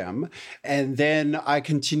 make them. And then I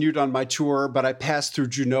continued on my tour, but I passed through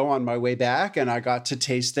Juneau on my way back and I got to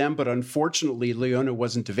taste them. But unfortunately, Leona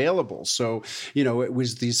wasn't available. So, it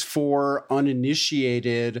was these 4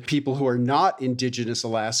 uninitiated people who are not indigenous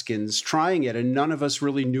Alaskans trying it. And none of us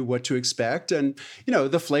really knew what to expect. And,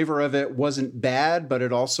 the flavor of it wasn't bad, but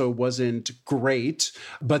it also wasn't great.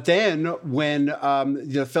 But then when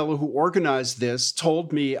the fellow who organized this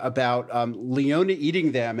told me about Leona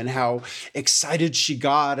eating them and how excited she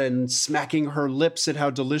got and smacking her lips at how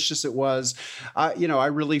delicious it was, I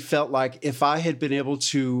really felt like if I had been able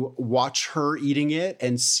to watch her eating it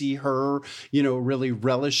and see her, really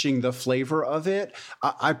relishing the flavor of it,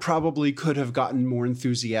 I probably could have gotten more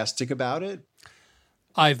enthusiastic about it.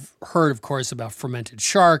 I've heard, of course, about fermented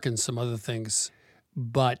shark and some other things,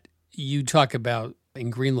 but you talk about, in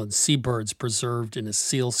Greenland, seabirds preserved in a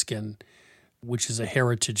sealskin, which is a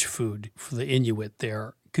heritage food for the Inuit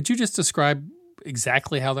there. Could you just describe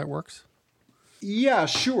exactly how that works? Yeah,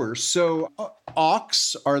 sure. So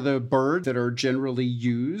auks are the bird that are generally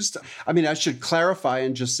used. I mean, I should clarify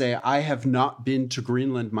and just say I have not been to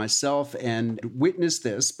Greenland myself and witnessed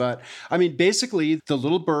this, but I mean, basically the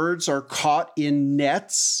little birds are caught in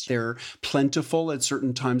nets. They're plentiful at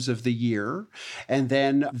certain times of the year. And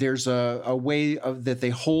then there's a way that they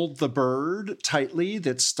hold the bird tightly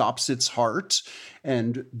that stops its heart.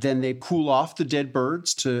 And then they cool off the dead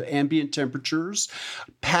birds to ambient temperatures,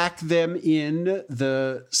 pack them in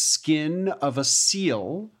the skin of a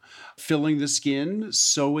seal, filling the skin,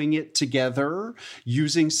 sewing it together,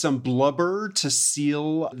 using some blubber to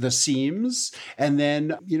seal the seams, and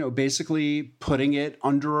then, basically putting it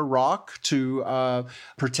under a rock to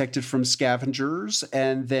protect it from scavengers.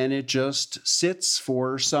 And then it just sits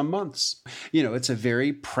for some months. It's a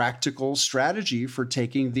very practical strategy for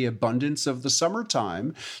taking the abundance of the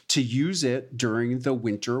summertime to use it during the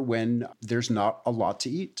winter when there's not a lot to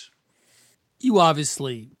eat. You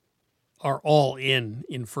obviously are all in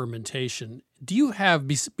fermentation. do you have,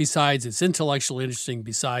 besides it's intellectually interesting,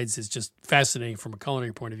 besides it's just fascinating from a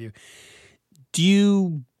culinary point of view, do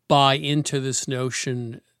you buy into this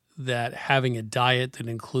notion that having a diet that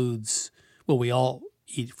includes, well, we all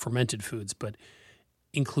eat fermented foods, but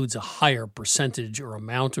includes a higher percentage or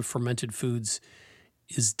amount of fermented foods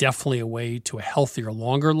is definitely a way to a healthier,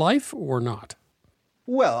 longer life, or not?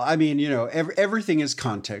 Well, I mean, everything is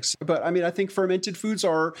context. But I mean, I think fermented foods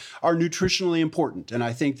are nutritionally important. And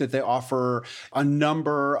I think that they offer a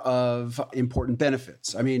number of important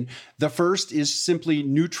benefits. I mean, the first is simply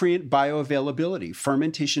nutrient bioavailability.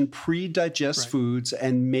 Fermentation pre-digests foods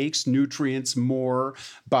and makes nutrients more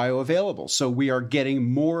bioavailable. So we are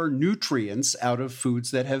getting more nutrients out of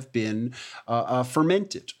foods that have been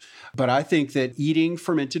fermented. But I think that eating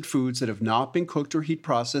fermented foods that have not been cooked or heat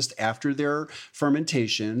processed after their fermentations,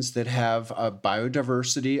 that have a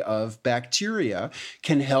biodiversity of bacteria,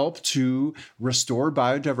 can help to restore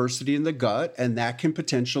biodiversity in the gut, and that can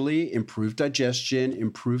potentially improve digestion,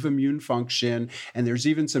 improve immune function, and there's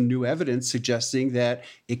even some new evidence suggesting that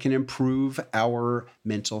it can improve our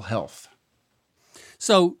mental health.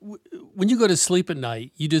 So when you go to sleep at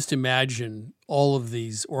night, you just imagine all of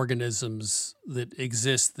these organisms that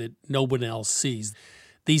exist that no one else sees.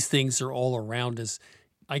 These things are all around us.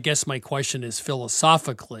 I guess my question is,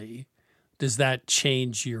 philosophically, does that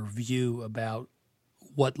change your view about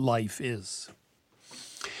what life is?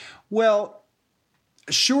 Well,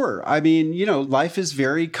 sure. I mean, life is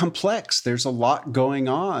very complex. There's a lot going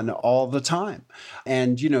on all the time.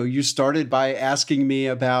 And, you started by asking me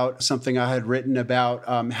about something I had written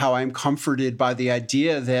about how I'm comforted by the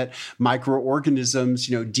idea that microorganisms,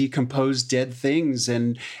 decompose dead things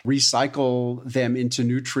and recycle them into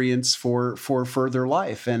nutrients for further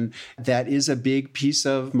life. And that is a big piece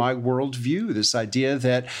of my worldview, this idea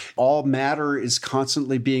that all matter is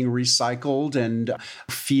constantly being recycled and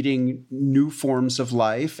feeding new forms of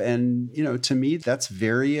life. And, to me, that's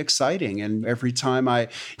very exciting. And every time I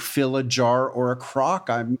fill a jar or a crock,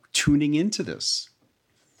 I'm tuning into this.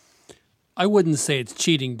 I wouldn't say it's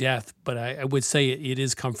cheating death, but I would say it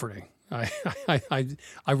is comforting. I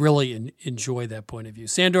really enjoy that point of view.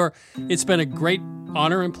 Sandor, it's been a great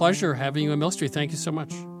honor and pleasure having you on Milk Street. Thank you so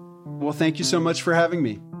much. Well, thank you so much for having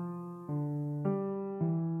me.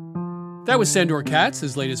 That was Sandor Katz.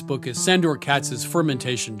 His latest book is Sandor Katz's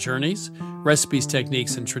Fermentation Journeys, Recipes,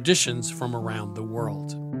 Techniques, and Traditions from Around the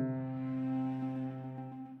World.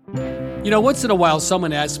 Once in a while,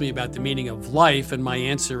 someone asks me about the meaning of life, and my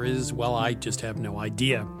answer is, well, I just have no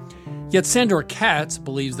idea. Yet Sandor Katz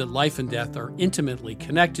believes that life and death are intimately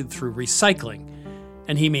connected through recycling,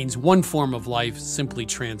 and he means one form of life simply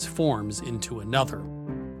transforms into another.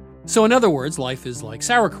 So in other words, life is like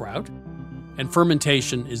sauerkraut, and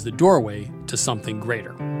fermentation is the doorway to something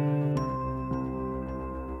greater.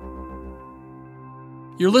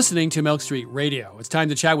 You're listening to Milk Street Radio. It's time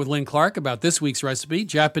to chat with Lynn Clark about this week's recipe,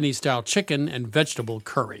 Japanese-style chicken and vegetable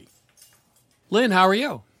curry. Lynn, how are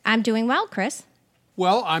you? I'm doing well, Chris.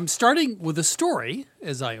 Well, I'm starting with a story,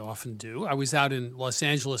 as I often do. I was out in Los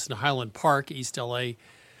Angeles in Highland Park, East L.A.,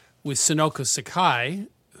 with Sonoko Sakai,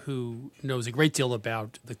 who knows a great deal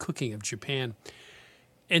about the cooking of Japan.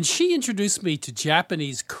 And she introduced me to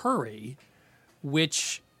Japanese curry,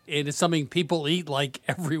 which is something people eat like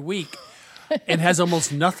every week. It has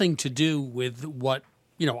almost nothing to do with what,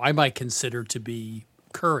 I might consider to be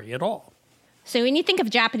curry at all. So when you think of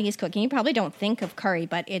Japanese cooking, you probably don't think of curry,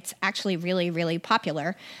 but it's actually really, really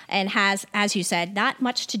popular and has, as you said, not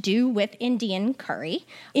much to do with Indian curry.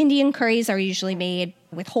 Indian curries are usually made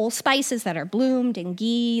with whole spices that are bloomed in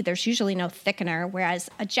ghee. There's usually no thickener, whereas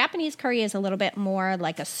a Japanese curry is a little bit more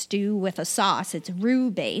like a stew with a sauce. It's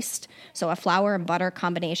roux-based, so a flour and butter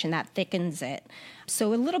combination that thickens it.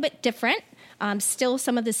 So a little bit different. Still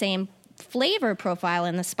some of the same flavor profile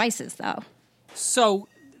in the spices, though. So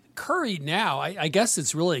curry now, I guess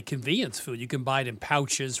it's really a convenience food. You can buy it in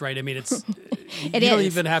pouches, right? I mean, it's you don't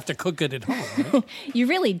even have to cook it at home, right? You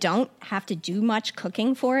really don't have to do much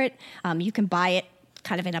cooking for it. You can buy it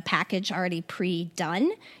kind of in a package already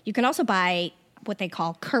pre-done. You can also buy what they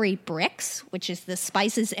call curry bricks, which is the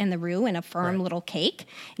spices and the roux in a firm little cake.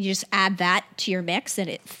 You just add that to your mix, and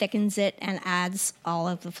it thickens it and adds all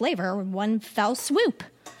of the flavor in one fell swoop.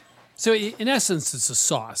 So in essence, it's a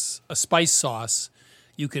sauce, a spice sauce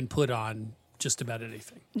you can put on just about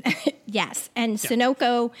anything. Yes, and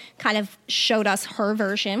Sonoko kind of showed us her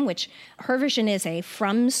version, which her version is a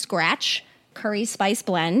from-scratch curry spice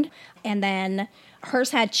blend. And then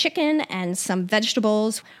hers had chicken and some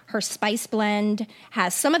vegetables. Her spice blend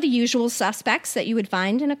has some of the usual suspects that you would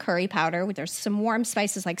find in a curry powder. There's some warm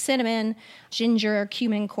spices like cinnamon, ginger,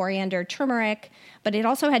 cumin, coriander, turmeric. But it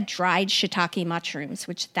also had dried shiitake mushrooms,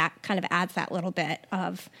 which that kind of adds that little bit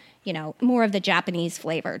of, more of the Japanese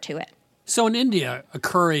flavor to it. So in India, a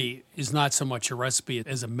curry is not so much a recipe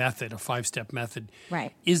as a method, a 5-step method.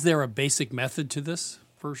 Right. Is there a basic method to this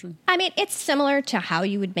version? I mean, it's similar to how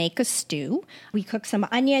you would make a stew. We cook some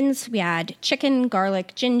onions, we add chicken,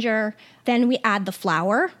 garlic, ginger, then we add the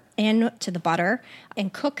flour into the butter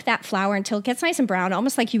and cook that flour until it gets nice and brown,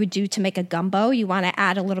 almost like you would do to make a gumbo. You want to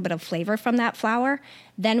add a little bit of flavor from that flour.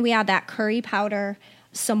 Then we add that curry powder,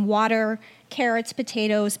 some water, carrots,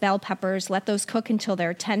 potatoes, bell peppers, let those cook until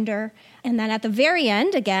they're tender. And then at the very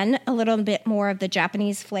end, again, a little bit more of the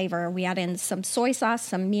Japanese flavor. We add in some soy sauce,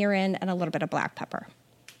 some mirin, and a little bit of black pepper.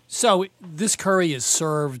 So this curry is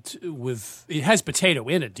served with, it has potato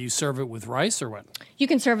in it. Do you serve it with rice or what? You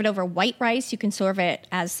can serve it over white rice. You can serve it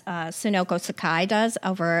as Sunoco Sakai does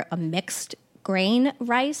over a mixed grain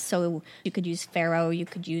rice. So you could use farro, you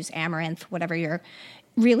could use amaranth, whatever you're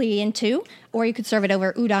really into. Or you could serve it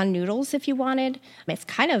over udon noodles if you wanted. It's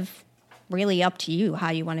kind of really up to you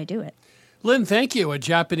how you want to do it. Lynn, thank you. A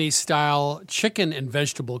Japanese-style chicken and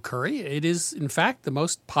vegetable curry. It is, in fact, the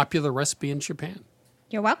most popular recipe in Japan.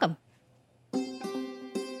 You're welcome.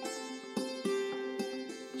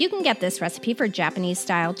 You can get this recipe for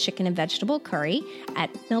Japanese-style chicken and vegetable curry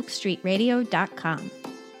at milkstreetradio.com.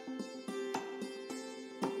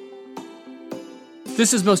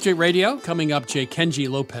 This is Milk Street Radio. Coming up, J. Kenji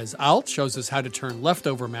Lopez-Alt shows us how to turn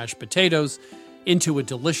leftover mashed potatoes into a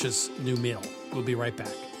delicious new meal. We'll be right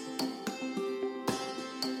back.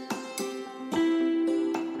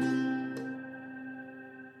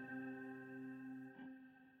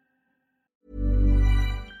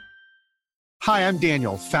 Hi, I'm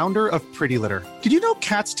Daniel, founder of Pretty Litter. Did you know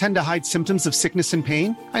cats tend to hide symptoms of sickness and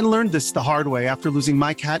pain? I learned this the hard way after losing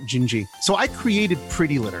my cat, Gingy. So I created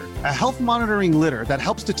Pretty Litter, a health monitoring litter that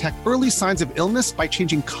helps detect early signs of illness by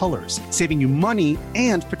changing colors, saving you money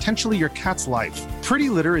and potentially your cat's life. Pretty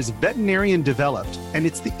Litter is veterinarian developed, and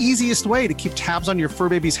it's the easiest way to keep tabs on your fur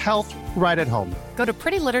baby's health right at home. Go to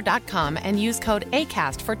prettylitter.com and use code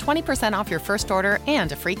ACAST for 20% off your first order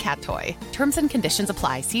and a free cat toy. Terms and conditions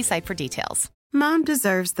apply. See site for details. Mom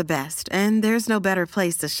deserves the best, and there's no better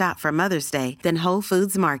place to shop for Mother's Day than Whole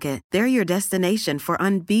Foods Market. They're your destination for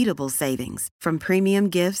unbeatable savings, from premium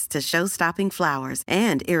gifts to show-stopping flowers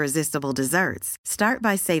and irresistible desserts. Start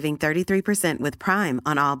by saving 33% with Prime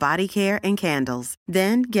on all body care and candles.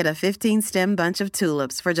 Then get a 15-stem bunch of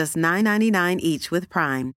tulips for just $9.99 each with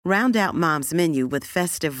Prime. Round out Mom's menu with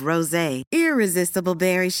festive rosé, irresistible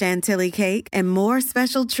berry chantilly cake, and more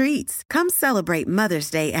special treats. Come celebrate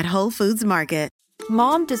Mother's Day at Whole Foods Market.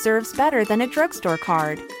 Mom deserves better than a drugstore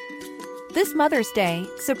card. This Mother's Day,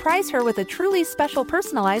 surprise her with a truly special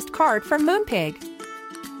personalized card from Moonpig.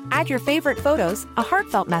 Add your favorite photos, a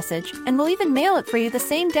heartfelt message, and we'll even mail it for you the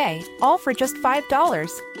same day, all for just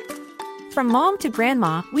 $5. From mom to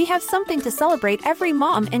grandma, we have something to celebrate every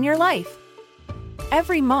mom in your life.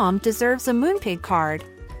 Every mom deserves a Moonpig card.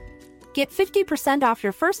 Get 50% off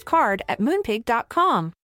your first card at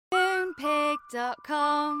moonpig.com.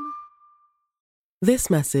 Moonpig.com.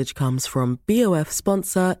 This message comes from BOF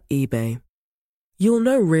sponsor eBay. You'll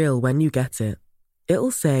know real when you get it.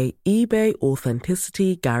 It'll say eBay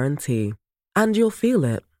Authenticity Guarantee. And you'll feel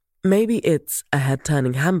it. Maybe it's a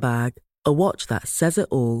head-turning handbag, a watch that says it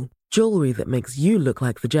all, jewelry that makes you look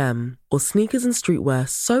like the gem, or sneakers and streetwear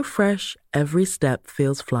so fresh every step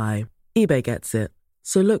feels fly. eBay gets it.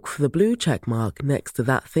 So look for the blue check mark next to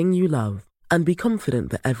that thing you love. And be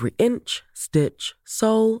confident that every inch, stitch,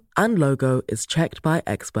 sole, and logo is checked by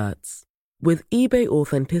experts. With eBay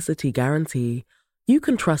Authenticity Guarantee, you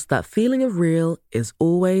can trust that feeling of real is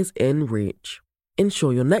always in reach.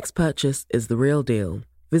 Ensure your next purchase is the real deal.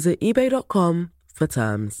 Visit ebay.com for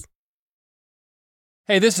terms.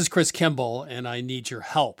 Hey, this is Chris Kimball, and I need your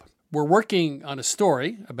help. We're working on a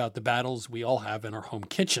story about the battles we all have in our home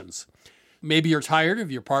kitchens. Maybe you're tired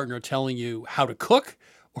of your partner telling you how to cook,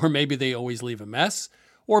 or maybe they always leave a mess,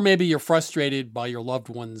 or maybe you're frustrated by your loved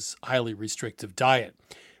one's highly restrictive diet.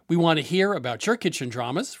 We want to hear about your kitchen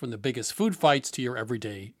dramas, from the biggest food fights to your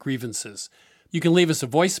everyday grievances. You can leave us a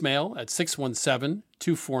voicemail at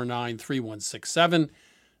 617-249-3167,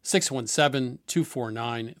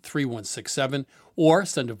 617-249-3167, or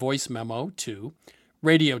send a voice memo to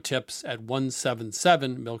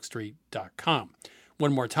radiotips@177milkstreet.com.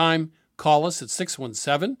 One more time, call us at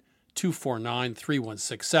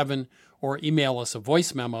 617-249-3167, or email us a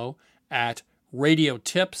voice memo at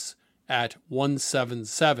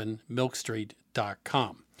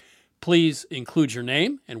radiotips@177milkstreet.com. Please include your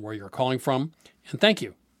name and where you're calling from, and thank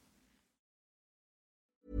you.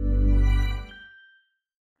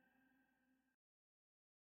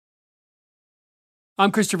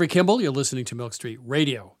 I'm Christopher Kimball. You're listening to Milk Street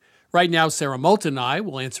Radio. Right now, Sarah Moulton and I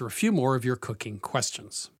will answer a few more of your cooking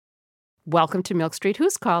questions. Welcome to Milk Street.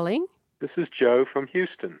 Who's calling? This is Joe from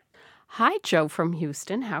Houston. Hi, Joe from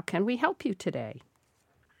Houston. How can we help you today?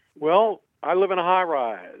 Well, I live in a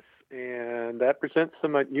high-rise, and that presents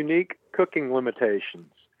some unique cooking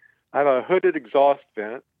limitations. I have a hooded exhaust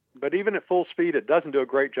vent, but even at full speed, it doesn't do a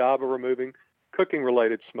great job of removing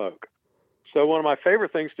cooking-related smoke. So one of my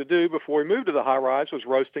favorite things to do before we moved to the high-rise was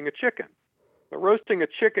roasting a chicken. But roasting a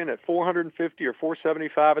chicken at 450 or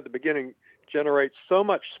 475 at the beginning generates so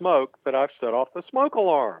much smoke that I've set off the smoke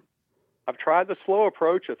alarm. I've tried the slow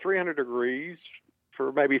approach of 300 degrees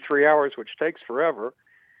for maybe 3 hours, which takes forever.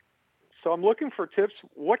 So I'm looking for tips.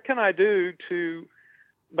 What can I do to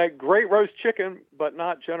make great roast chicken but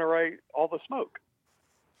not generate all the smoke?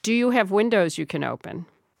 Do you have windows you can open?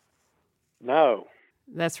 No.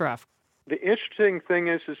 That's rough. The interesting thing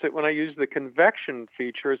is that when I use the convection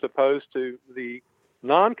feature as opposed to the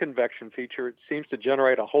non-convection feature, it seems to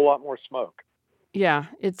generate a whole lot more smoke. Yeah,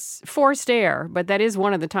 it's forced air, but that is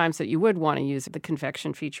one of the times that you would want to use the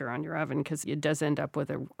convection feature on your oven because it does end up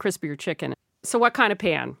with a crispier chicken. So what kind of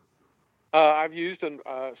pan? I've used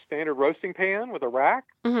a standard roasting pan with a rack.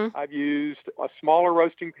 Mm-hmm. I've used a smaller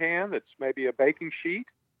roasting pan that's maybe a baking sheet.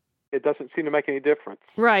 It doesn't seem to make any difference.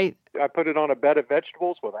 Right. I put it on a bed of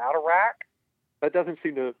vegetables without a rack. That doesn't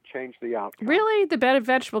seem to change the outcome. Really? The bed of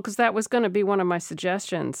vegetable? Because that was going to be one of my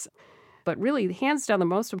suggestions. But really, hands down, the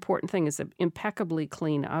most important thing is an impeccably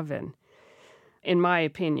clean oven, in my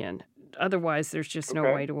opinion. Otherwise, there's just no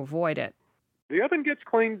way to avoid it. The oven gets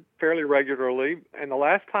cleaned fairly regularly. And the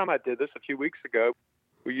last time I did this a few weeks ago,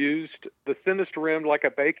 we used the thinnest rimmed like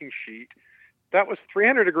a baking sheet. That was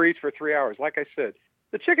 300 degrees for 3 hours. Like I said,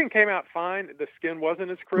 the chicken came out fine. The skin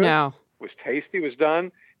wasn't as crisp. No. It was tasty, it was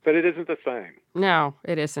done, but it isn't the same. No,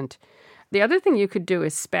 it isn't. The other thing you could do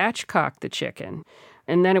is spatchcock the chicken,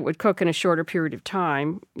 and then it would cook in a shorter period of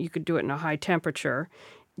time. You could do it in a high temperature.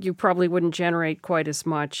 You probably wouldn't generate quite as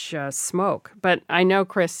much smoke. But I know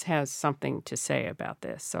Chris has something to say about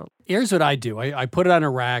this. So here's what I do. I put it on a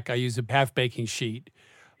rack. I use a half baking sheet,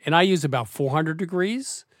 and I use about 400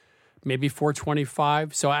 degrees. Maybe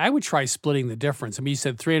 425. So I would try splitting the difference. I mean, you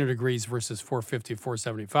said 300 degrees versus 450,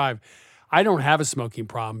 475. I don't have a smoking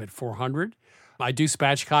problem at 400. I do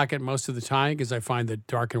spatchcock it most of the time because I find that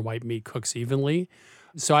dark and white meat cooks evenly.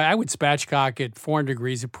 So I would spatchcock at 400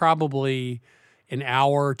 degrees at probably an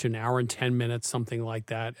hour to an hour and 10 minutes, something like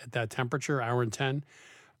that at that temperature, hour and 10.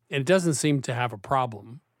 And it doesn't seem to have a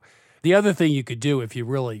problem. The other thing you could do if you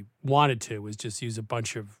really wanted to is just use a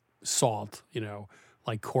bunch of salt,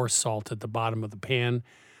 like coarse salt at the bottom of the pan,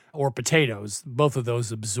 or potatoes. Both of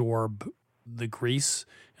those absorb the grease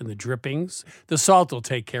and the drippings. The salt will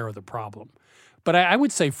take care of the problem. But I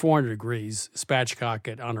would say 400 degrees, spatchcock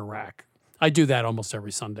it on a rack. I do that almost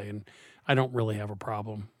every Sunday, and I don't really have a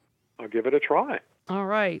problem. I'll give it a try. All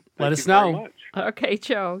right. Let us Thank you very know. much. Okay,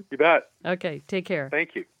 Joe. You bet. Okay, take care.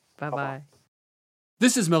 Thank you. Bye-bye.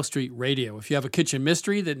 This is Milk Street Radio. If you have a kitchen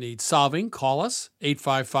mystery that needs solving, call us,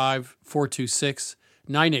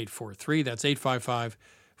 855-426-9843. That's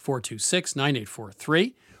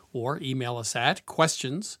 855-426-9843. Or email us at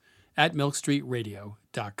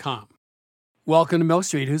questions@milkstreetradio.com. Welcome to Milk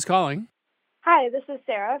Street. Who's calling? Hi, this is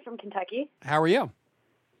Sarah from Kentucky. How are you?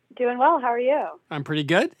 Doing well. How are you? I'm pretty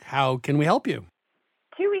good. How can we help you?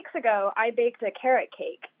 2 weeks ago, I baked a carrot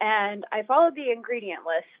cake, and I followed the ingredient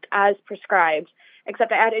list as prescribed,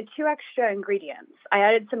 except I added 2 extra ingredients. I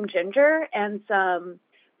added some ginger and some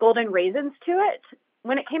golden raisins to it.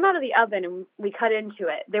 When it came out of the oven and we cut into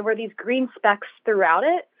it, there were these green specks throughout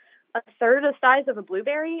it, a third the size of a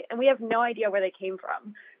blueberry, and we have no idea where they came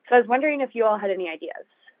from. So I was wondering if you all had any ideas.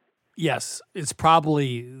 Yes, it's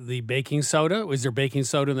probably the baking soda. Was there baking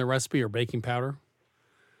soda in the recipe or baking powder?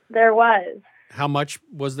 There was. How much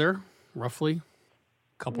was there, roughly?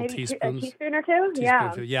 A couple Maybe teaspoons? a teaspoon or two?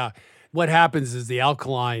 Yeah. Yeah. What happens is the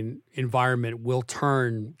alkaline environment will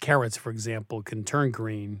turn, carrots, for example, can turn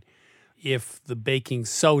green if the baking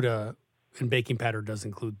soda, and baking powder does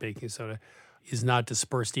include baking soda, is not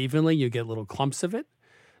dispersed evenly. You get little clumps of it.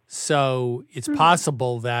 So it's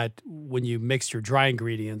possible that when you mix your dry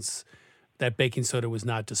ingredients, that baking soda was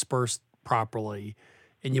not dispersed properly,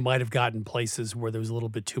 and you might have gotten places where there was a little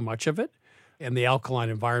bit too much of it. And the alkaline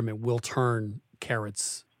environment will turn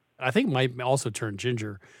carrots, I think might also turn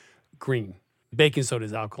ginger green. Baking soda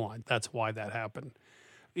is alkaline. That's why that happened.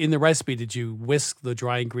 In the recipe, did you whisk the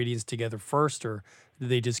dry ingredients together first, or did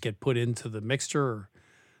they just get put into the mixture? Or?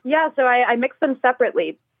 Yeah, so I mixed them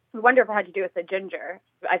separately. I wonder if I had to do with the ginger.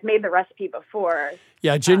 I've made the recipe before.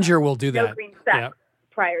 Yeah, ginger will do that. No green specks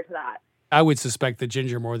prior to that. I would suspect the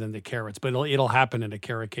ginger more than the carrots, but it'll happen in a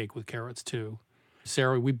carrot cake with carrots too.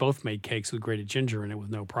 Sarah, we both made cakes with grated ginger in it with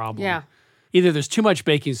no problem. Yeah. Either there's too much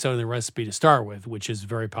baking soda in the recipe to start with, which is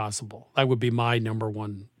very possible. That would be my number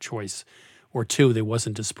one choice. Or two, they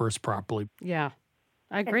wasn't dispersed properly. Yeah,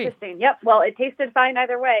 I agree. Interesting. Yep. Well, it tasted fine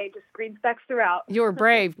either way, just green specks throughout. You were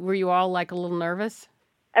brave. Were you all like a little nervous?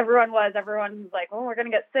 Everyone was. Everyone was like, oh, we're going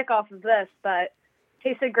to get sick off of this, but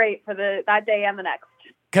tasted great for that day and the next.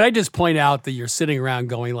 Can I just point out that you're sitting around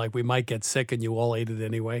going like, we might get sick, and you all ate it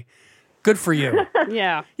anyway? Good for you.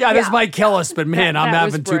 Yeah. Yeah, this might kill us, but man, I'm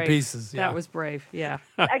having two brave. pieces. Yeah. That was brave, yeah.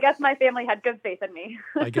 I guess my family had good faith in me.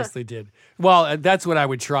 I guess they did. Well, that's what I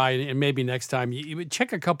would try, and maybe next time you would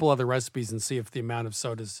check a couple other recipes and see if the amount of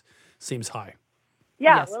sodas seems high.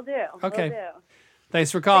 Yeah, Yes. we'll do. Okay. We'll do.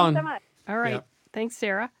 Thanks for calling. Thanks so much. All right. Yep. Thanks,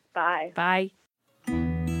 Sarah. Bye. Bye.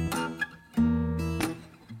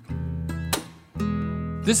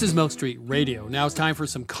 This is Milk Street Radio. Now it's time for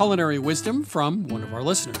some culinary wisdom from one of our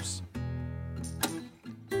listeners.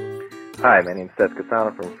 Hi, my name's Seth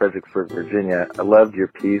Casano from Fredericksburg, Virginia. I loved your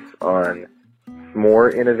piece on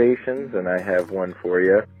s'more innovations, and I have one for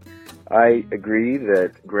you. I agree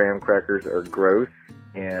that graham crackers are gross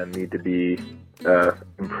and need to be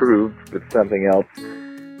improved with something else.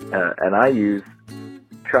 And I use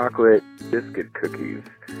chocolate biscuit cookies,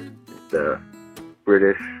 the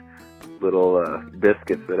British little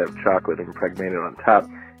biscuits that have chocolate impregnated on top.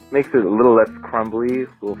 Makes it a little less crumbly, a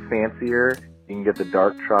little fancier. You can get the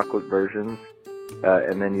dark chocolate versions,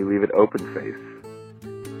 and then you leave it open face.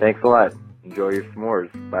 Thanks a lot. Enjoy your s'mores.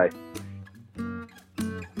 Bye.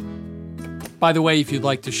 By the way, if you'd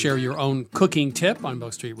like to share your own cooking tip on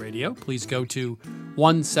Milk Street Radio, please go to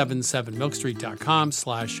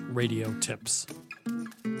 177milkstreet.com/radio tips.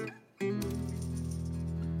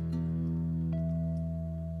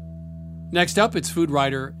 Next up, it's food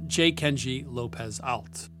writer J. Kenji Lopez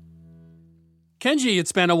Alt. Kenji,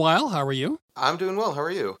 it's been a while. How are you? I'm doing well. How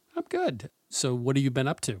are you? I'm good. So what have you been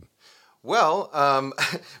up to? Well,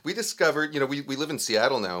 we discovered, we live in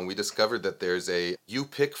Seattle now, and we discovered that there's a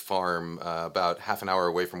U-Pick farm about half an hour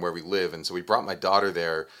away from where we live. And so we brought my daughter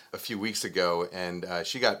there a few weeks ago, and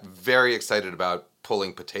she got very excited about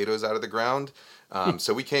pulling potatoes out of the ground.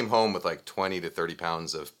 So we came home with like 20 to 30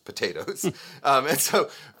 pounds of potatoes. And so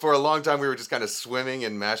for a long time, we were just kind of swimming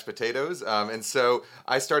in mashed potatoes. And so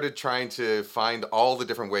I started trying to find all the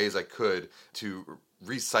different ways I could to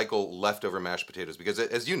recycle leftover mashed potatoes, because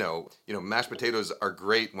as you know, mashed potatoes are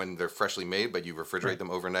great when they're freshly made, but you refrigerate them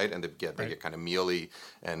overnight and they get kind of mealy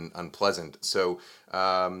and unpleasant. So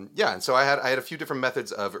and so I had a few different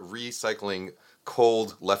methods of recycling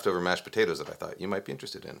cold leftover mashed potatoes that I thought you might be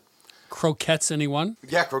interested in. Croquettes, anyone?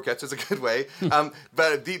 Yeah, croquettes is a good way.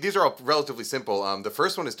 But these are all relatively simple. The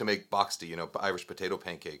first one is to make boxty, Irish potato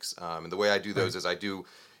pancakes. And the way I do those is I do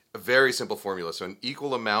a very simple formula. So an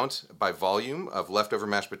equal amount by volume of leftover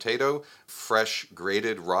mashed potato, fresh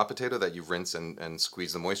grated raw potato that you rinse and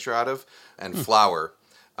squeeze the moisture out of, and flour.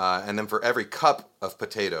 And then for every cup of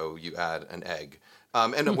potato, you add an egg.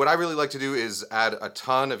 And what I really like to do is add a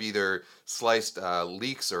ton of either sliced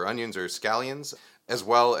leeks or onions or scallions, as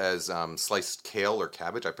well as sliced kale or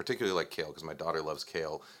cabbage. I particularly like kale because my daughter loves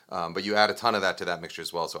kale. But you add a ton of that to that mixture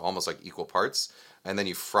as well, so almost like equal parts. And then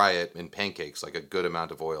you fry it in pancakes, like a good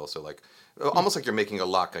amount of oil. So like almost like you're making a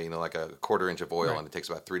latke, like a quarter inch of oil, and it takes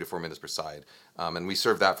about 3 to 4 minutes per side. And we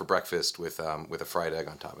serve that for breakfast with a fried egg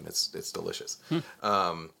on top, and it's delicious.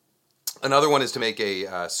 Another one is to make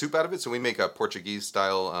a soup out of it. So we make a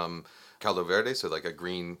Portuguese-style caldo verde, so like a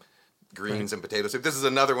greens and potato soup. This is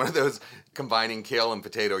another one of those combining kale and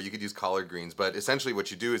potato. You could use collard greens, but essentially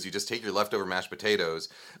what you do is you just take your leftover mashed potatoes,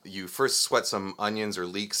 you first sweat some onions or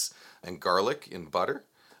leeks and garlic in butter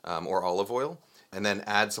or olive oil, and then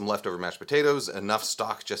add some leftover mashed potatoes, enough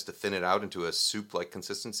stock just to thin it out into a soup-like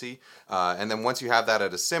consistency. And then once you have that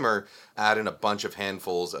at a simmer, add in a bunch of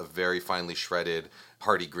handfuls of very finely shredded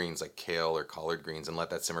hearty greens like kale or collard greens, and let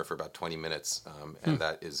that simmer for about 20 minutes. And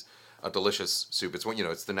that is a delicious soup. It's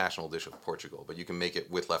it's the national dish of Portugal, but you can make it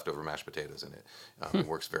with leftover mashed potatoes in it. It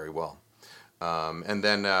works very well. And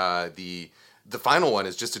then the final one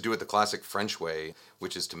is just to do it the classic French way,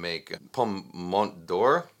 which is to make pomme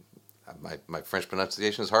d'or. My French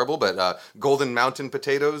pronunciation is horrible, but golden mountain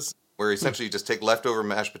potatoes, where essentially you just take leftover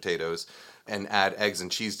mashed potatoes and add eggs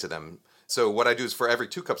and cheese to them. So what I do is for every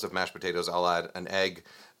 2 cups of mashed potatoes, I'll add an egg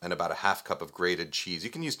and about a half cup of grated cheese. You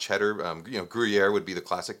can use cheddar, Gruyere would be the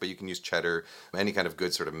classic, but you can use cheddar, any kind of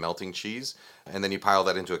good sort of melting cheese. And then you pile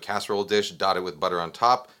that into a casserole dish, dot it with butter on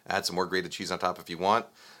top, add some more grated cheese on top if you want,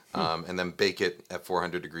 and then bake it at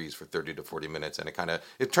 400 degrees for 30 to 40 minutes. And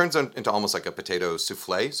it turns into almost like a potato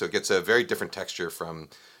souffle, so it gets a very different texture from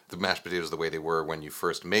the mashed potatoes the way they were when you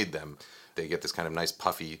first made them. They get this kind of nice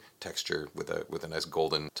puffy texture with a nice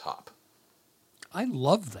golden top. I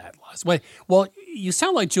love that. Well, you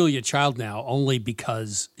sound like Julia Child now only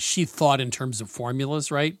because she thought in terms of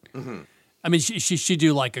formulas, right? Mm-hmm. I mean, she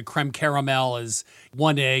do like a creme caramel as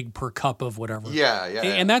 1 egg per cup of whatever. Yeah.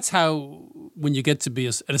 And that's how, when you get to be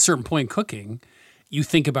at a certain point cooking, you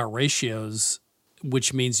think about ratios,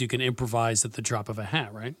 which means you can improvise at the drop of a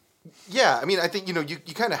hat, right? Yeah, I mean, I think,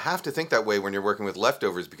 you kind of have to think that way when you're working with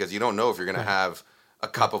leftovers because you don't know if you're going to have a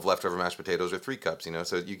cup of leftover mashed potatoes or 3 cups,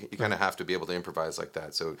 so you kind of have to be able to improvise like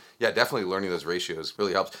that. So yeah, definitely learning those ratios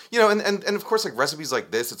really helps. And of course, like recipes like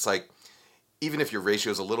this, it's like, even if your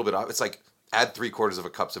ratio is a little bit off, it's like add 3/4 of a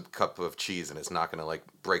cup of cheese and it's not going to like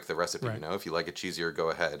break the recipe, right. If you like it cheesier, go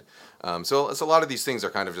ahead. So a lot of these things are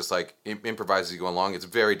kind of just like improvise as you go along. It's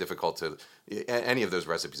very difficult to, any of those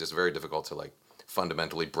recipes, it's very difficult to like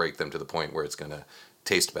fundamentally break them to the point where it's going to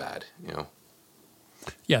taste bad,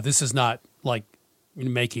 Yeah, this is not like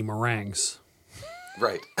making meringues.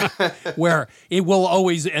 Right. Where it will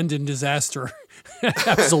always end in disaster.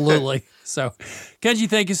 Absolutely. So, Kenji,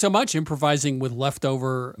 thank you so much. Improvising with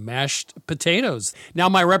leftover mashed potatoes. Now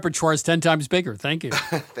my repertoire is 10 times bigger. Thank you.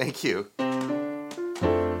 Thank you.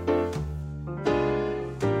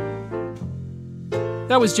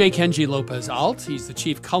 That was J. Kenji Lopez-Alt. He's the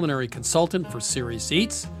chief culinary consultant for Serious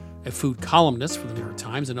Eats, a food columnist for the New York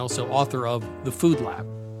Times, and also author of The Food Lab.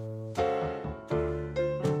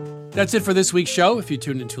 That's it for this week's show. If you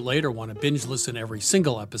tune in too late or want to binge listen every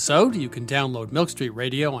single episode, you can download Milk Street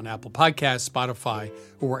Radio on Apple Podcasts, Spotify,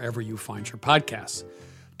 or wherever you find your podcasts.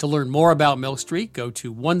 To learn more about Milk Street, go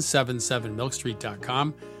to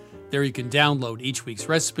 177milkstreet.com. There you can download each week's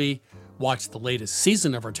recipe, watch the latest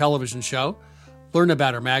season of our television show, learn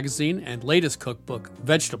about our magazine and latest cookbook,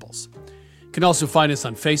 Vegetables. You can also find us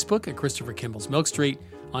on Facebook at Christopher Kimball's Milk Street,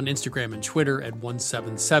 on Instagram and Twitter at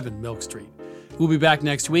 177Milk Street. We'll be back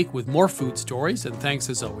next week with more food stories, and thanks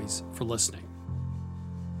as always for listening.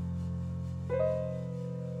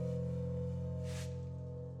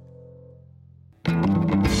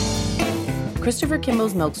 Christopher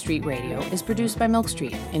Kimball's Milk Street Radio is produced by Milk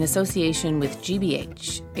Street in association with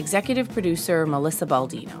GBH, executive producer Melissa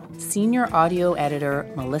Baldino, senior audio editor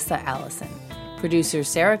Melissa Allison, producers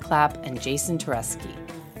Sarah Clapp and Jason Tereski,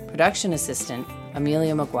 production assistant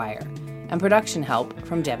Amelia McGuire, and production help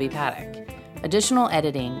from Debbie Paddock. Additional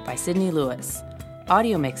editing by Sydney Lewis.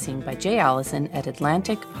 Audio mixing by Jay Allison at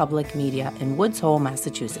Atlantic Public Media in Woods Hole,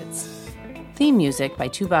 Massachusetts. Theme music by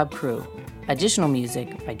Toubab Crew. Additional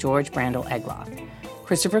music by George Brandel Egloff.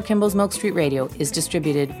 Christopher Kimball's Milk Street Radio is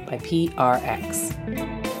distributed by PRX.